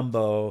 not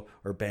Jumbo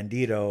or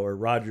Bandito or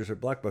Rogers or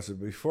Blockbuster.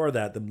 Before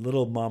that, the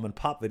little mom and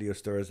pop video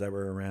stores that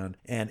were around,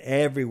 and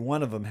every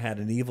one of them had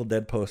an Evil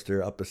Dead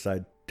poster up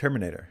beside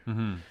Terminator.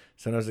 Mm-hmm.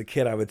 So when I was a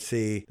kid, I would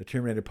see the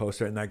Terminator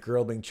poster and that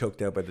girl being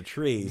choked out by the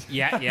tree.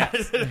 Yeah.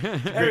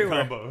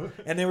 Everywhere. Combo.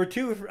 And I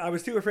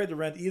was too afraid to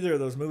rent either of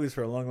those movies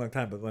for a long, long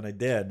time. But when I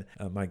did,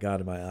 oh my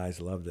God, my eyes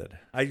loved it.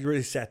 I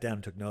really sat down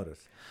and took notice.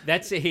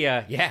 That's a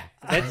yeah.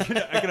 That's, I can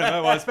imagine,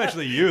 well,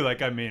 especially you.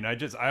 Like, I mean, I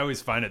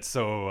always find it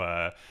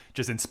so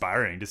just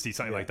inspiring to see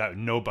something like that,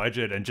 no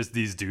budget, and just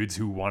these dudes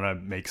who want to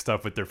make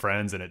stuff with their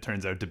friends, and it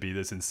turns out to be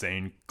this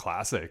insane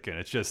classic. And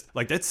it's just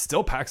like that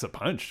still packs a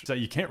punch. So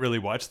you can't really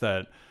watch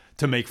that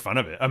to make fun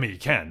of it. I mean, you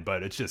can,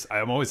 but it's just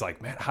I'm always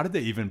like, man, how did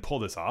they even pull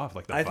this off?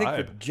 Like the I vibe.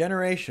 think for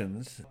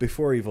generations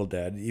before Evil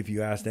Dead, if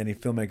you asked any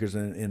filmmakers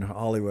in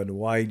Hollywood,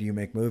 why do you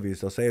make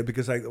movies? They'll say,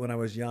 because when I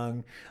was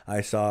young,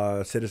 I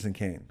saw Citizen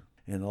Kane.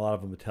 And a lot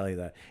of them would tell you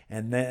that.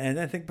 And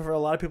I think for a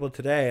lot of people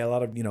today, a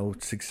lot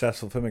of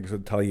successful filmmakers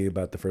would tell you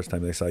about the first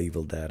time they saw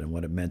Evil Dead and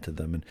what it meant to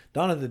them. And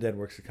Dawn of the Dead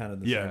works kind of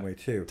the same way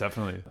too.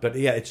 Definitely. But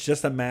yeah, it's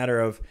just a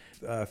matter of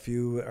a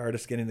few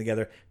artists getting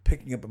together,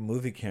 picking up a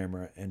movie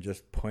camera and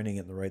just pointing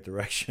it in the right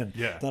direction.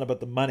 Yeah. It's not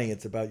about the money,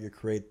 it's about your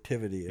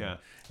creativity. And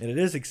it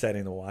is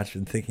exciting to watch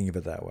and thinking of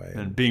it that way.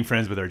 And being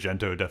friends with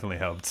Argento definitely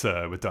helped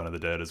with Dawn of the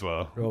Dead as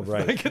well. Oh,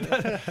 right.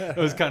 It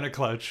was kind of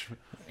clutch.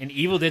 And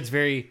Evil Dead's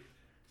very,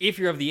 if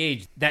you're of the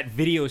age, that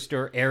video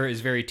store era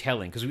is very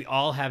telling, because we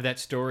all have that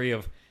story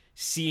of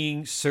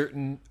seeing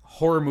certain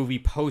horror movie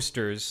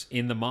posters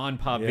in the mom and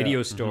pop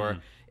video store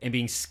and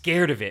being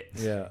scared of it.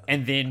 Yeah.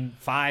 And then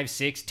 5,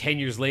 6, 10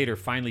 years later,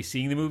 finally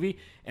seeing the movie.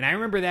 And I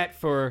remember that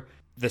for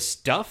The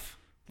Stuff,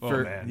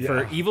 for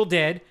Evil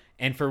Dead,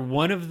 and for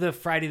one of the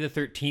Friday the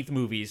 13th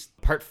movies,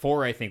 part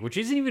 4, I think, which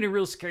isn't even a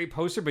real scary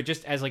poster, but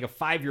just as like a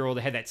 5-year-old,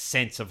 I had that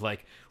sense of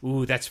like,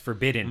 ooh, that's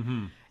forbidden.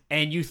 Mm-hmm.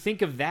 And you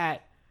think of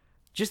that,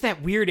 just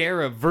that weird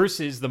era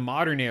versus the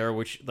modern era,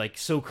 which like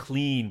so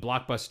clean,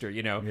 blockbuster,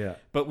 Yeah.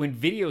 But when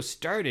video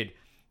started,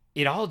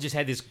 it all just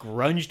had this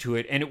grunge to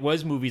it, and it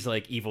was movies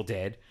like Evil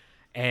Dead,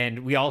 And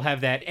we all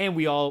have that, and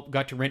we all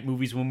got to rent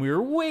movies when we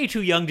were way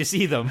too young to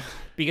see them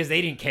because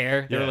they didn't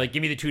care. They were like,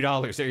 give me the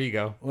 $2. There you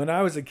go. When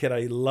I was a kid,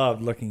 I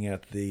loved looking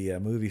at the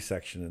movie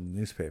section in the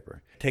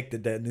newspaper. Take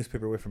the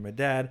newspaper away from my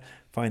dad,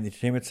 find the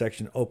entertainment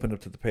section, open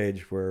up to the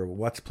page where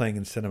what's playing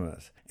in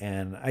cinemas.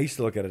 And I used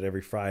to look at it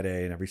every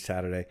Friday and every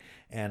Saturday.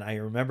 And I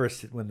remember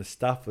when the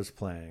stuff was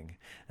playing,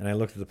 and I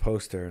looked at the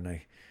poster, and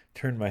I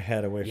turned my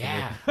head away from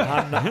it.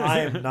 I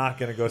am not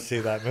going to go see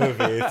that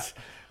movie.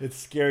 It's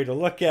scary to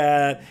look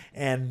at.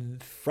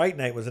 And Fright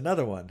Night was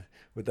another one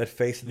with that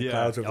face in the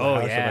clouds over the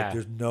house.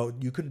 I'm like,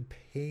 you couldn't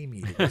pay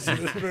me to go see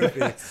this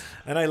movie.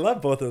 And I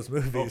love both those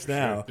movies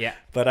now. Sure. Yeah.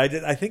 But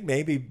I think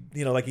maybe,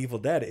 like Evil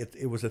Dead,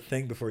 it was a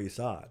thing before you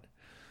saw it.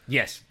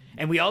 Yes.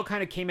 And we all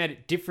kind of came at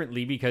it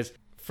differently because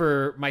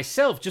for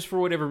myself, just for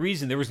whatever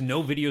reason, there was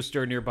no video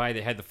store nearby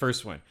that had the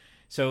first one.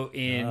 So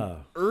in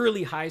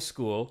early high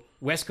school,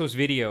 West Coast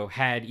Video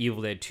had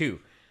Evil Dead 2.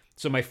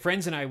 So my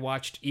friends and I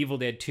watched Evil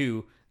Dead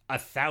 2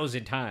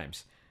 1,000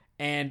 times.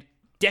 And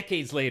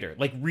decades later,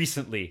 like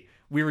recently,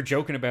 we were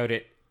joking about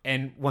it.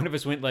 And one of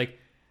us went like,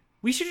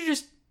 we should have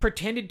just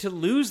pretended to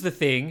lose the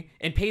thing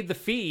and paid the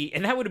fee.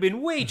 And that would have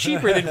been way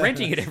cheaper than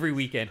renting it every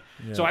weekend.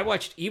 Yeah. So I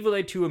watched Evil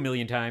Dead 2 a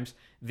million times.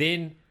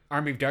 Then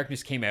Army of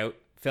Darkness came out,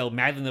 fell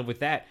madly in love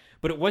with that.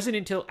 But it wasn't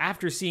until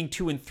after seeing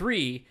 2 and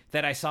 3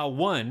 that I saw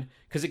 1,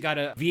 because it got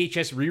a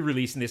VHS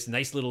re-release in this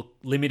nice little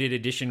limited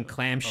edition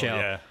clamshell. Oh,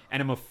 yeah.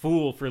 And I'm a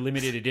fool for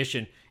limited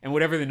edition. And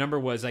whatever the number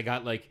was, I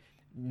got like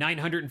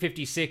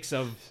 956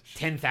 of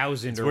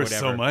 10,000 or whatever.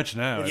 So much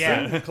now.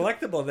 Yeah,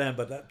 collectible then,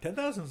 but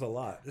 10,000 is a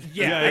lot.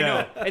 Yeah, I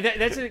know. And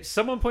that's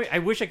someone point. I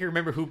wish I could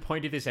remember who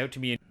pointed this out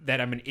to me,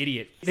 that I'm an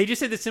idiot. They just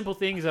said the simple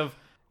things of,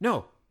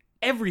 no,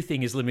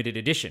 everything is limited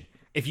edition.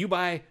 If you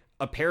buy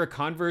a pair of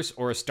Converse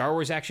or a Star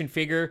Wars action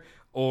figure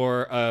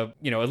or a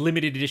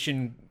limited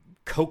edition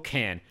Coke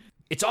can,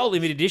 it's all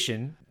limited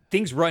edition.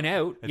 Things run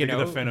out. I think of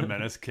the Phantom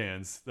Menace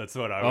cans. That's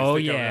what I was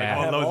thinking.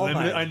 Yeah.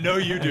 I know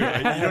you do. You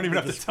don't even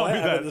have to tell me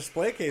that. I have a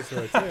display case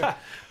for it too. I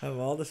have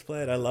all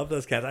displayed. I love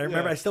those cans. I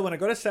remember. I still, when I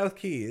go to South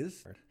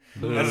Keys,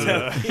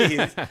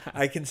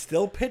 I can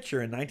still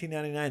picture in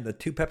 1999 the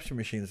 2 Pepsi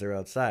machines that are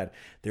outside.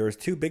 There was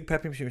 2 big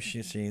Pepsi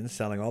machines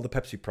selling all the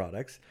Pepsi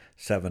products,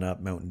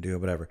 7-Up, Mountain Dew,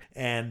 whatever.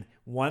 And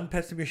one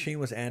Pepsi machine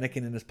was Anakin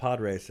in his pod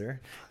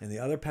racer, and the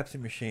other Pepsi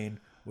machine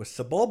was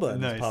Sebulba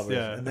in his pod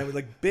racer. And they were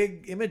like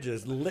big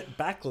images,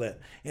 backlit,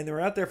 and they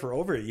were out there for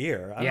over a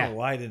year. I don't know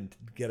why I didn't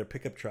get a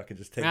pickup truck and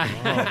just take them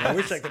home. I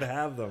wish I could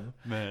have them.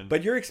 Man.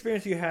 But your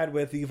experience you had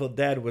with Evil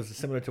Dead was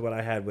similar to what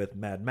I had with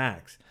Mad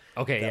Max.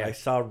 Okay, I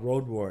saw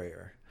Road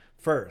Warrior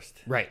first.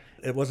 Right.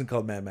 It wasn't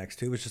called Mad Max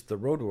 2. It was just the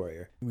Road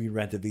Warrior. We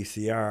rent a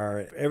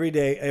VCR. Every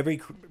day,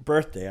 every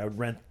birthday, I would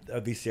rent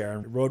a VCR.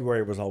 And Road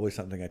Warrior was always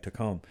something I took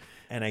home.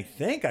 And I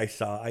think I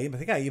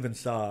even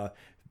saw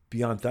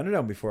Beyond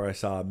Thunderdome before I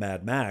saw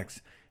Mad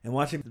Max. And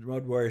watching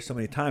Road Warrior so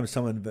many times,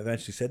 someone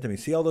eventually said to me,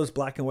 see all those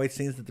black and white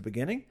scenes at the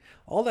beginning?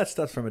 All that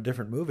stuff's from a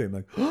different movie. I'm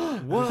like,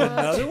 what?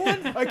 Another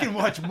one? I can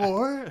watch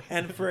more.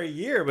 And for a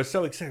year, I was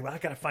so excited. Well, I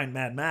got to find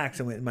Mad Max.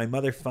 And my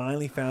mother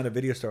finally found a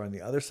video store on the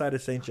other side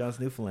of St.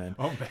 John's, Newfoundland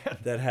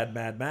that had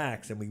Mad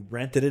Max. And we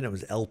rented it, and it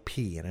was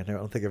LP. And I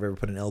don't think I've ever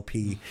put an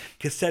LP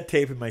cassette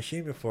tape in my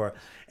machine before.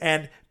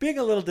 And being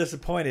a little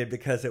disappointed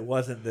because it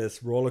wasn't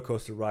this roller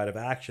coaster ride of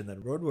action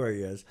that Road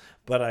Warrior is.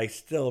 But I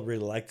still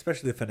really liked,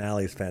 especially the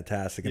finale is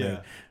fantastic.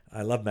 And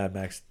I love Mad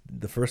Max,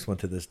 the first one,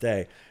 to this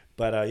day.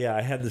 But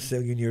I had this,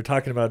 when you were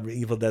talking about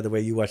Evil Dead, the way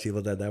you watched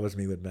Evil Dead, that was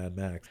me with Mad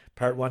Max.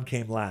 Part 1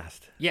 came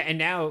last. Yeah, and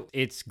now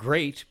it's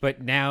great,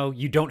 but now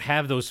you don't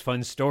have those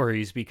fun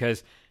stories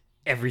because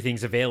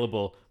everything's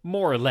available,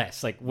 more or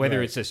less. Like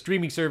whether it's a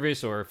streaming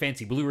service or a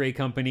fancy Blu-ray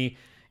company,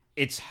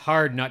 it's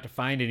hard not to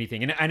find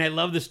anything. And I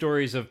love the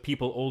stories of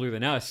people older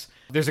than us.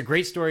 There's a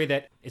great story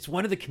that it's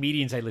one of the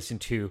comedians I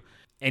listened to,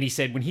 and he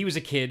said when he was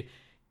a kid,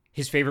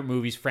 his favorite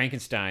movie's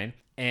Frankenstein,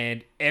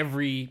 and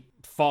every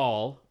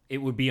fall it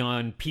would be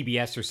on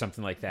PBS or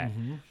something like that.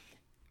 Mm-hmm.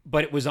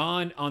 But it was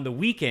on the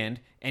weekend,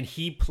 and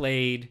he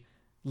played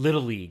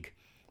Little League.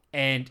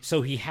 And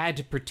so he had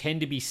to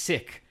pretend to be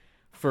sick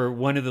for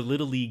one of the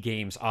Little League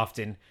games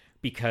often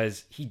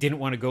because he didn't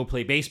want to go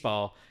play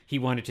baseball. He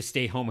wanted to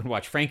stay home and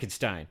watch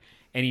Frankenstein.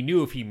 And he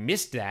knew if he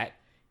missed that,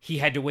 he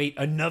had to wait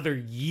another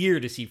year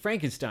to see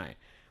Frankenstein.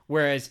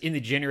 Whereas in the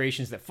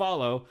generations that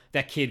follow,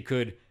 that kid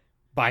could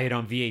buy it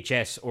on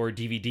VHS or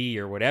DVD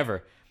or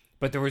whatever.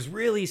 But there was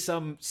really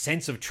some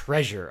sense of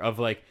treasure of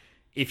like,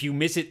 if you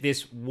miss it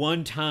this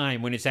one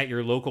time when it's at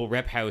your local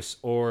rep house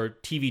or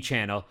TV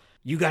channel,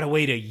 you got to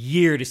wait a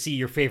year to see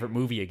your favorite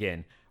movie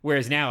again.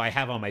 Whereas now I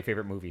have all my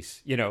favorite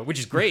movies, which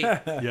is great.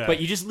 But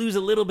you just lose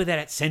a little bit of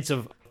that sense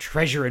of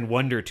treasure and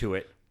wonder to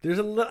it. There's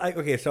a little.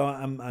 Okay, so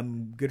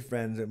I'm good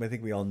friends. I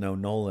think we all know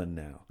Nolan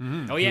now.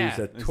 Mm-hmm. Oh yeah, he's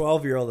a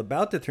 12-year-old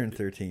about to turn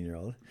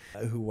 13-year-old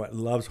who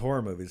loves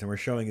horror movies, and we're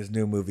showing his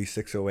new movie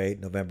 608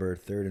 November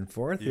 3rd and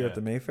 4th here at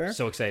the Mayfair.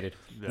 So excited!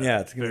 Yeah,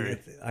 it's gonna.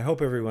 I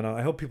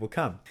hope people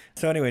come.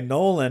 So anyway,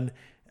 Nolan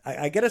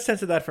I get a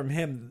sense of that from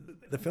him.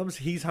 The films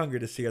he's hungry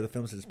to see are the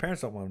films his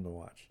parents don't want him to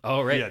watch.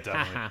 Oh, right. Yeah,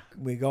 definitely.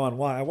 We go on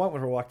walk. I went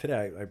for a walk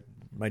today.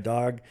 My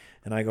dog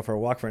and I go for a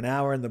walk for an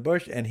hour in the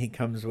bush, and he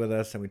comes with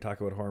us, and we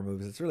talk about horror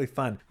movies. It's really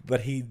fun.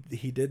 But he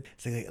did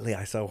say, Lee,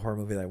 I saw a horror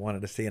movie that I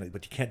wanted to see,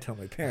 but you can't tell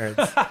my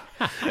parents.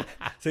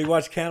 So he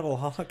watched Cannibal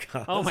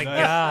Holocaust. Oh, my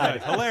God.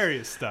 Nice.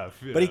 Hilarious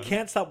stuff. But he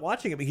can't stop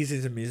watching it because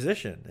he's a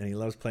musician and he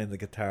loves playing the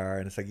guitar.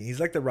 And it's like he's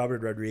like the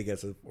Robert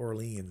Rodriguez of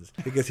Orleans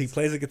because he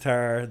plays the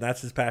guitar and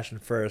that's his passion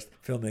first,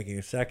 filmmaking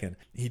is second.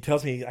 He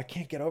tells me, I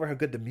can't get over how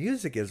good the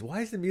music is.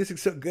 Why is the music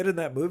so good in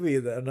that movie?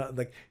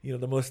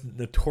 The most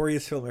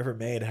notorious film ever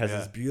made has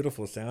this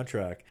beautiful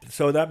soundtrack.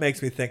 So that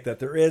makes me think that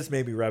there is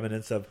maybe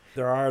remnants of,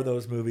 there are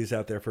those movies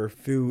out there for a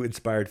few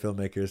inspired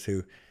filmmakers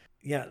who,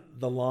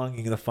 the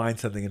longing to find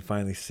something and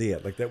finally see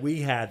it, like that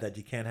we had that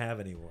you can't have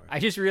anymore. I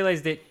just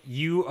realized that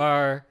you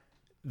are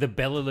the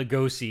Bela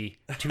Lugosi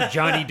to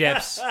Johnny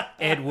Depp's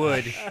Ed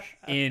Wood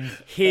in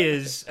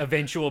his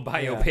eventual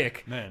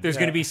biopic. Man. There's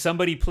going to be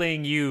somebody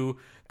playing you,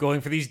 going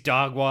for these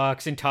dog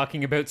walks and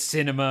talking about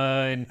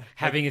cinema and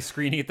having a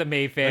screening at the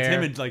Mayfair. That's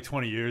him in like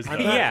 20 years. Though.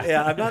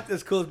 I'm not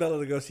as cool as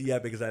Bela Lugosi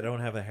yet because I don't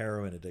have a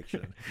heroin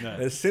addiction. No,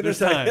 as soon as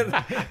I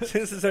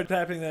start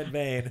tapping that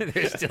vein,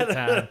 There's still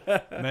time.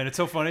 Man, it's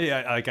so funny.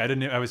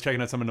 I was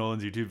checking out some of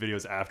Nolan's YouTube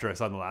videos after I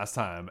saw them the last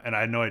time, and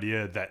I had no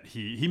idea that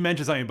he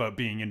mentioned something about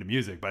being into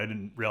music, but I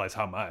didn't realize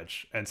how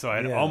much. And so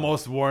I had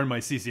almost worn my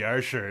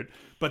CCR shirt,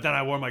 but then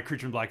I wore my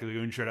Creature from Black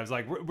Lagoon shirt. I was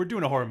like, we're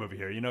doing a horror movie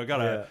here,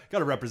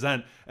 gotta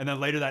represent. And then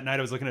later that night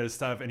I was looking at his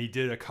stuff and he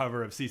did a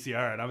cover of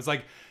CCR and I was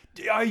like,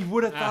 I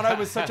would have thought I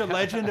was such a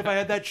legend if I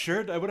had that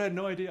shirt. I would have had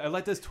no idea. I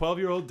let this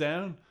 12-year-old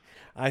down.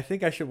 I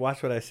think I should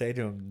watch what I say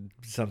to him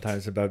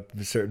sometimes about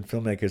certain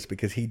filmmakers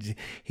because he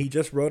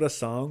just wrote a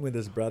song with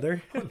his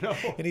brother. Oh, no.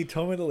 And he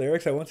told me the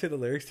lyrics. I won't say the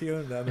lyrics to you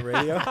on the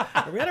radio.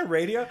 Are we on a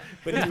radio?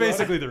 But It's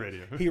basically the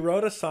radio. He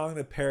wrote a song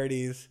that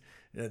parodies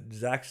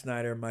Zack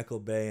Snyder, Michael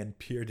Bay, and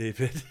Pierre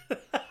David.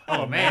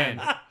 Oh, man.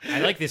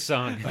 I like this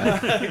song.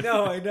 I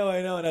know.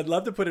 And I'd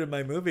love to put it in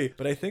my movie,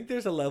 but I think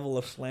there's a level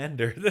of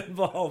slander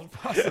involved.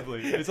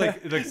 Possibly. It's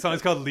like the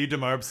song's called Lee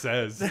DeMarb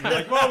Says. You're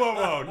like,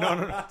 whoa.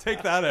 No.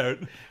 Take that out.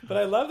 But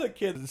I love that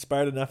kid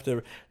inspired enough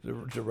to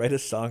write a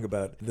song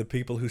about the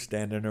people who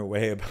stand in our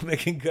way about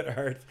making good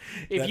art.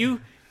 If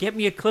you get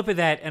me a clip of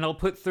that and I'll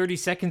put 30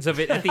 seconds of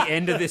it at the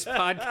end of this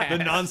podcast.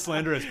 The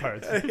non-slanderous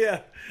parts.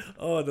 Yeah.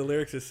 Oh, the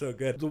lyrics are so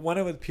good. The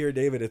one with Pierre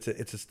David,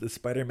 it's the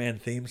Spider-Man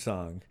theme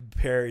song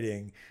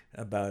parodying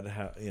about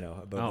how,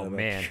 about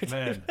man.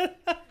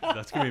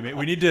 That's gonna be amazing.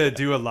 We need to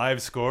do a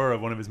live score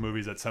of one of his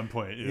movies at some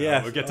point.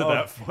 We'll get to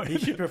that point. He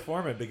should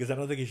perform it because I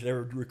don't think he should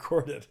ever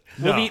record it.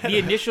 Well, the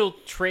initial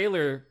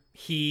trailer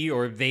he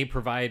or they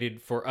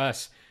provided for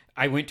us,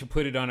 I went to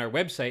put it on our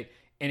website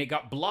and it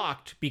got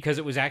blocked because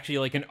it was actually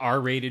like an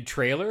R-rated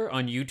trailer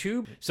on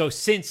YouTube. So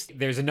since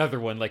there's another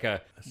one, like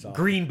a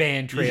Green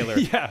Band trailer.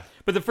 Yeah.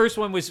 But the first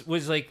one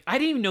was like, I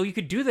didn't even know you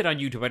could do that on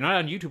YouTube. I'm not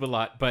on YouTube a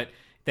lot, but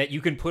that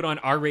you can put on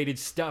R-rated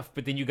stuff,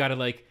 but then you got to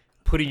like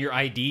put in your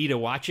ID to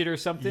watch it or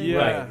something. Yeah.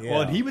 Right, yeah.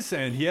 Well, and he was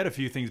saying he had a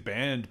few things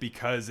banned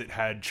because it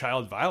had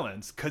child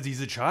violence because he's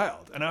a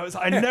child. And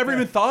I never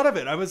even thought of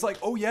it. I was like,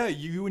 oh yeah,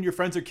 you and your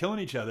friends are killing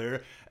each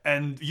other.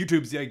 And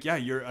YouTube's like, yeah,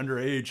 you're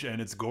underage and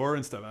it's gore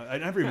and stuff. I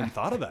never even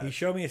thought of that. He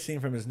showed me a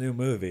scene from his new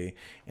movie,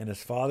 and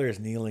his father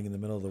is kneeling in the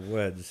middle of the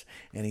woods,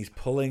 and he's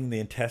pulling the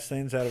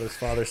intestines out of his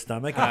father's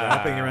stomach and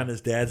wrapping around his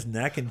dad's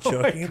neck and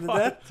choking him to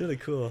death. It's really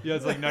cool. Yeah,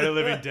 it's like Night of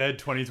the Living Dead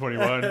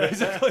 2021.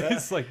 Basically,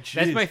 it's like, geez.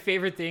 That's my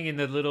favorite thing in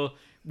the little,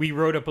 we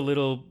wrote up a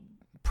little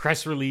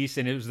press release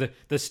and it was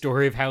the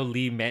story of how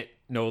Lee met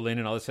Nolan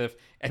and all this stuff.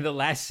 And the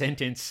last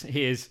sentence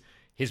is,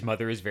 his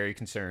mother is very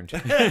concerned.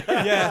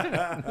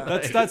 Yeah,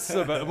 that's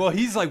about, well,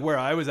 he's like where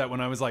I was at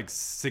when I was like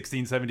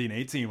 16, 17,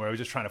 18, where I was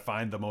just trying to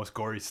find the most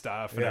gory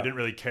stuff, and I didn't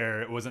really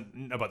care. It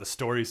wasn't about the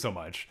story so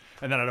much.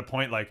 And then at a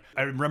point, like,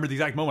 I remember the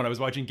exact moment I was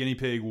watching Guinea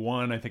Pig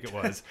 1, I think it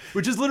was,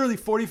 which is literally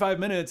 45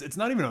 minutes. It's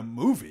not even a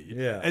movie.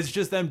 Yeah, it's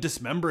just them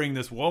dismembering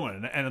this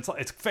woman, and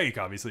it's fake,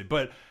 obviously.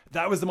 But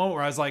that was the moment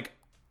where I was like,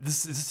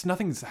 this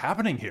nothing's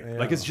happening here. Yeah.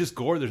 Like, it's just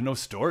gore. There's no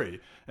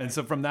story. And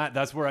so from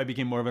that's where I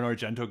became more of an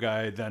Argento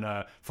guy than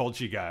a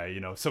Fulci guy,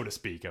 so to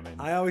speak. I mean,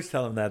 I always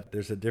tell him that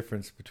there's a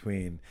difference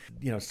between,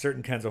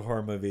 certain kinds of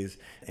horror movies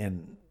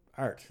and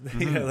art.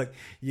 Mm-hmm. Like,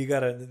 you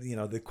gotta,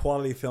 the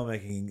quality of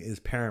filmmaking is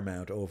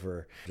paramount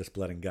over just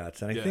blood and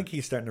guts. And I think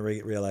he's starting to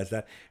realize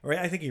that, or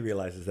I think he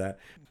realizes that.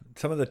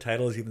 Some of the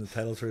titles, even the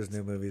titles for his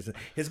new movies.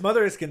 His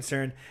mother is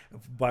concerned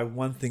by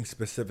one thing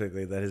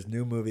specifically, that his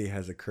new movie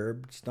has a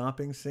curb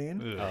stomping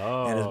scene.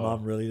 Oh. And his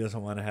mom really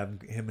doesn't want to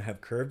have him have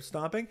curb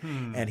stomping.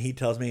 And he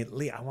tells me,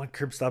 Lee, I want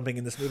curb stomping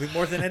in this movie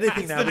more than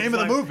anything now. That's the name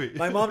of the movie.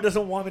 My mom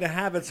doesn't want me to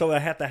have it, so I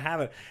have to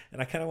have it.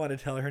 And I kind of want to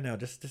tell her now,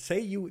 just to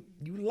say you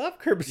love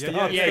curb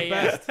stomping.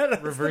 Yeah.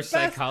 Reverse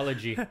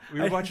psychology.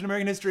 We were watching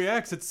American History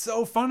X. It's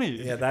so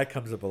funny. Yeah, that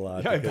comes up a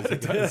lot. Yeah, I bet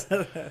it does.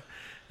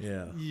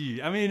 Yeah.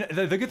 I mean,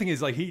 the good thing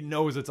is like he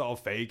knows it's all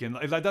fake, and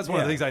like, that's one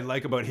of the things I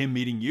like about him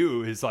meeting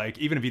you is like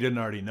even if he didn't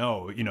already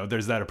know, you know,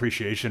 there's that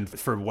appreciation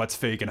for what's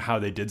fake and how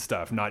they did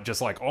stuff, not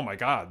just like, oh my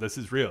god, this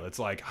is real. It's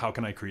like, how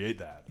can I create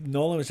that?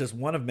 Nolan was just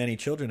one of many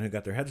children who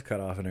got their heads cut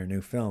off in our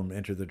new film,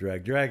 Enter the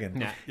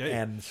Dragon. Yeah.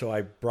 And so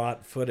I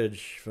brought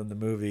footage from the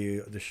movie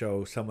to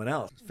show someone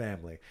else's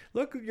family.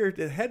 Look, your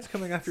head's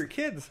coming off your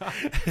kids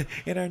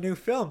in our new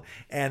film.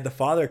 And the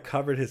father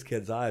covered his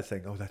kid's eyes,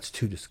 saying, "Oh, that's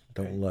too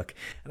don't look."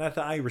 And I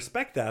thought, I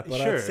respect that,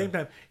 but at the same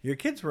time, your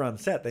kids were on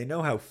set. They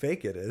know how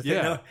fake it is.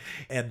 They know,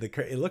 and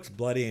it looks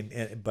bloody,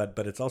 but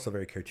it's also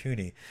very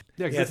cartoony.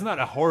 Yeah, because it's not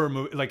a horror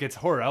movie. Like, it's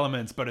horror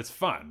elements, but it's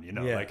fun. You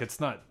know, like it's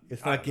not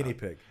Guinea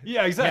Pig.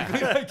 Yeah, exactly.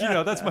 Like, you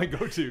know, that's my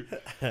go-to.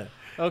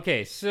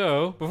 Okay,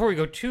 so before we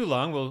go too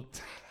long, we'll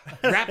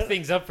wrap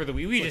things up for the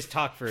week. We just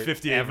talked for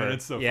 58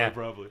 minutes so far,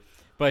 probably.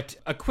 But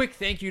a quick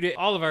thank you to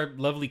all of our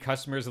lovely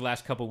customers the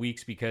last couple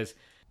weeks, because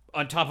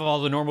on top of all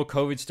the normal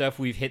COVID stuff,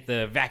 we've hit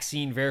the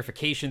vaccine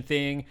verification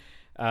thing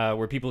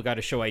where people got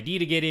to show ID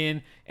to get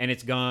in, and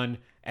it's gone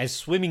as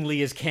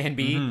swimmingly as can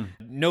be.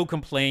 No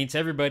complaints.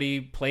 Everybody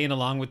playing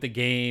along with the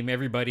game.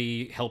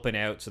 Everybody helping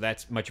out. So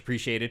that's much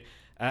appreciated.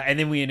 And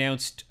then we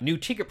announced new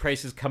ticket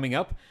prices coming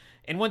up.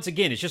 And once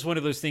again, it's just one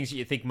of those things that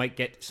you think might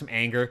get some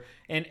anger.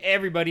 And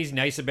everybody's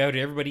nice about it.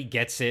 Everybody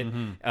gets it.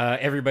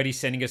 Everybody's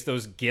sending us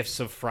those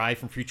gifts of Fry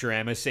from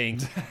Futurama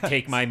saying,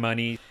 take my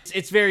money.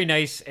 It's very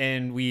nice,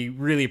 and we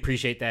really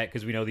appreciate that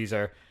because we know these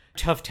are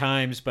tough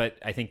times, but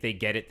I think they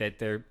get it that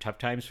they're tough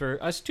times for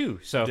us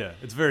too. So yeah,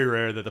 it's very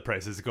rare that the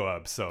prices go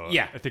up. So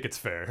yeah, I think it's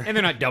fair. And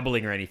they're not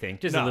doubling or anything,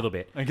 just a little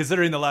bit. And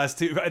considering the last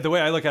two, the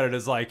way I look at it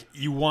is like,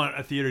 you want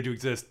a theater to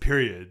exist,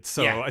 period.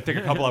 So I think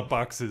a couple of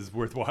bucks is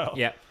worthwhile.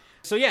 Yeah.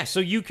 So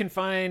you can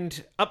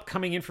find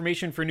upcoming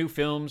information for new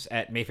films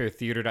at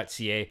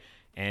mayfairtheatre.ca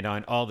and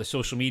on all the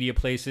social media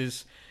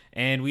places.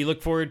 And we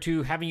look forward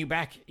to having you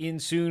back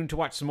in soon to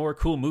watch some more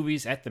cool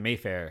movies at the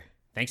Mayfair.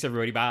 Thanks,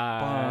 everybody.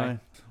 Bye.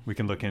 We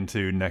can look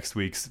into next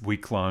week's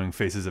week-long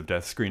Faces of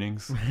Death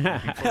screenings.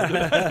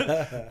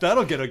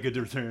 That'll get a good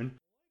return.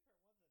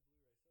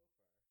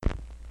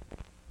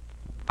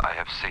 I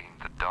have seen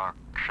the dark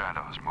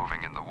shadows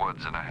moving in the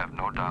woods, and I have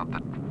no doubt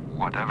that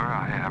whatever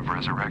I have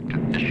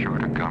resurrected is sure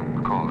to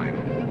come calling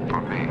for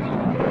me.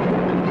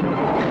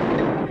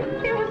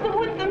 It was the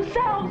woods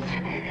themselves.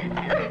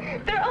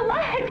 They're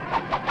alive.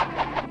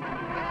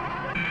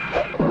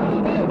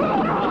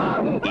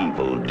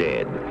 Evil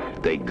Dead.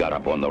 They got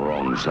up on the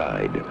wrong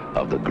side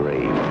of the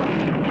grave.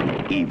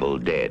 Evil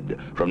Dead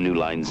from New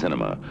Line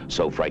Cinema.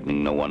 So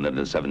frightening no one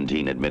under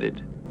 17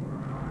 admitted.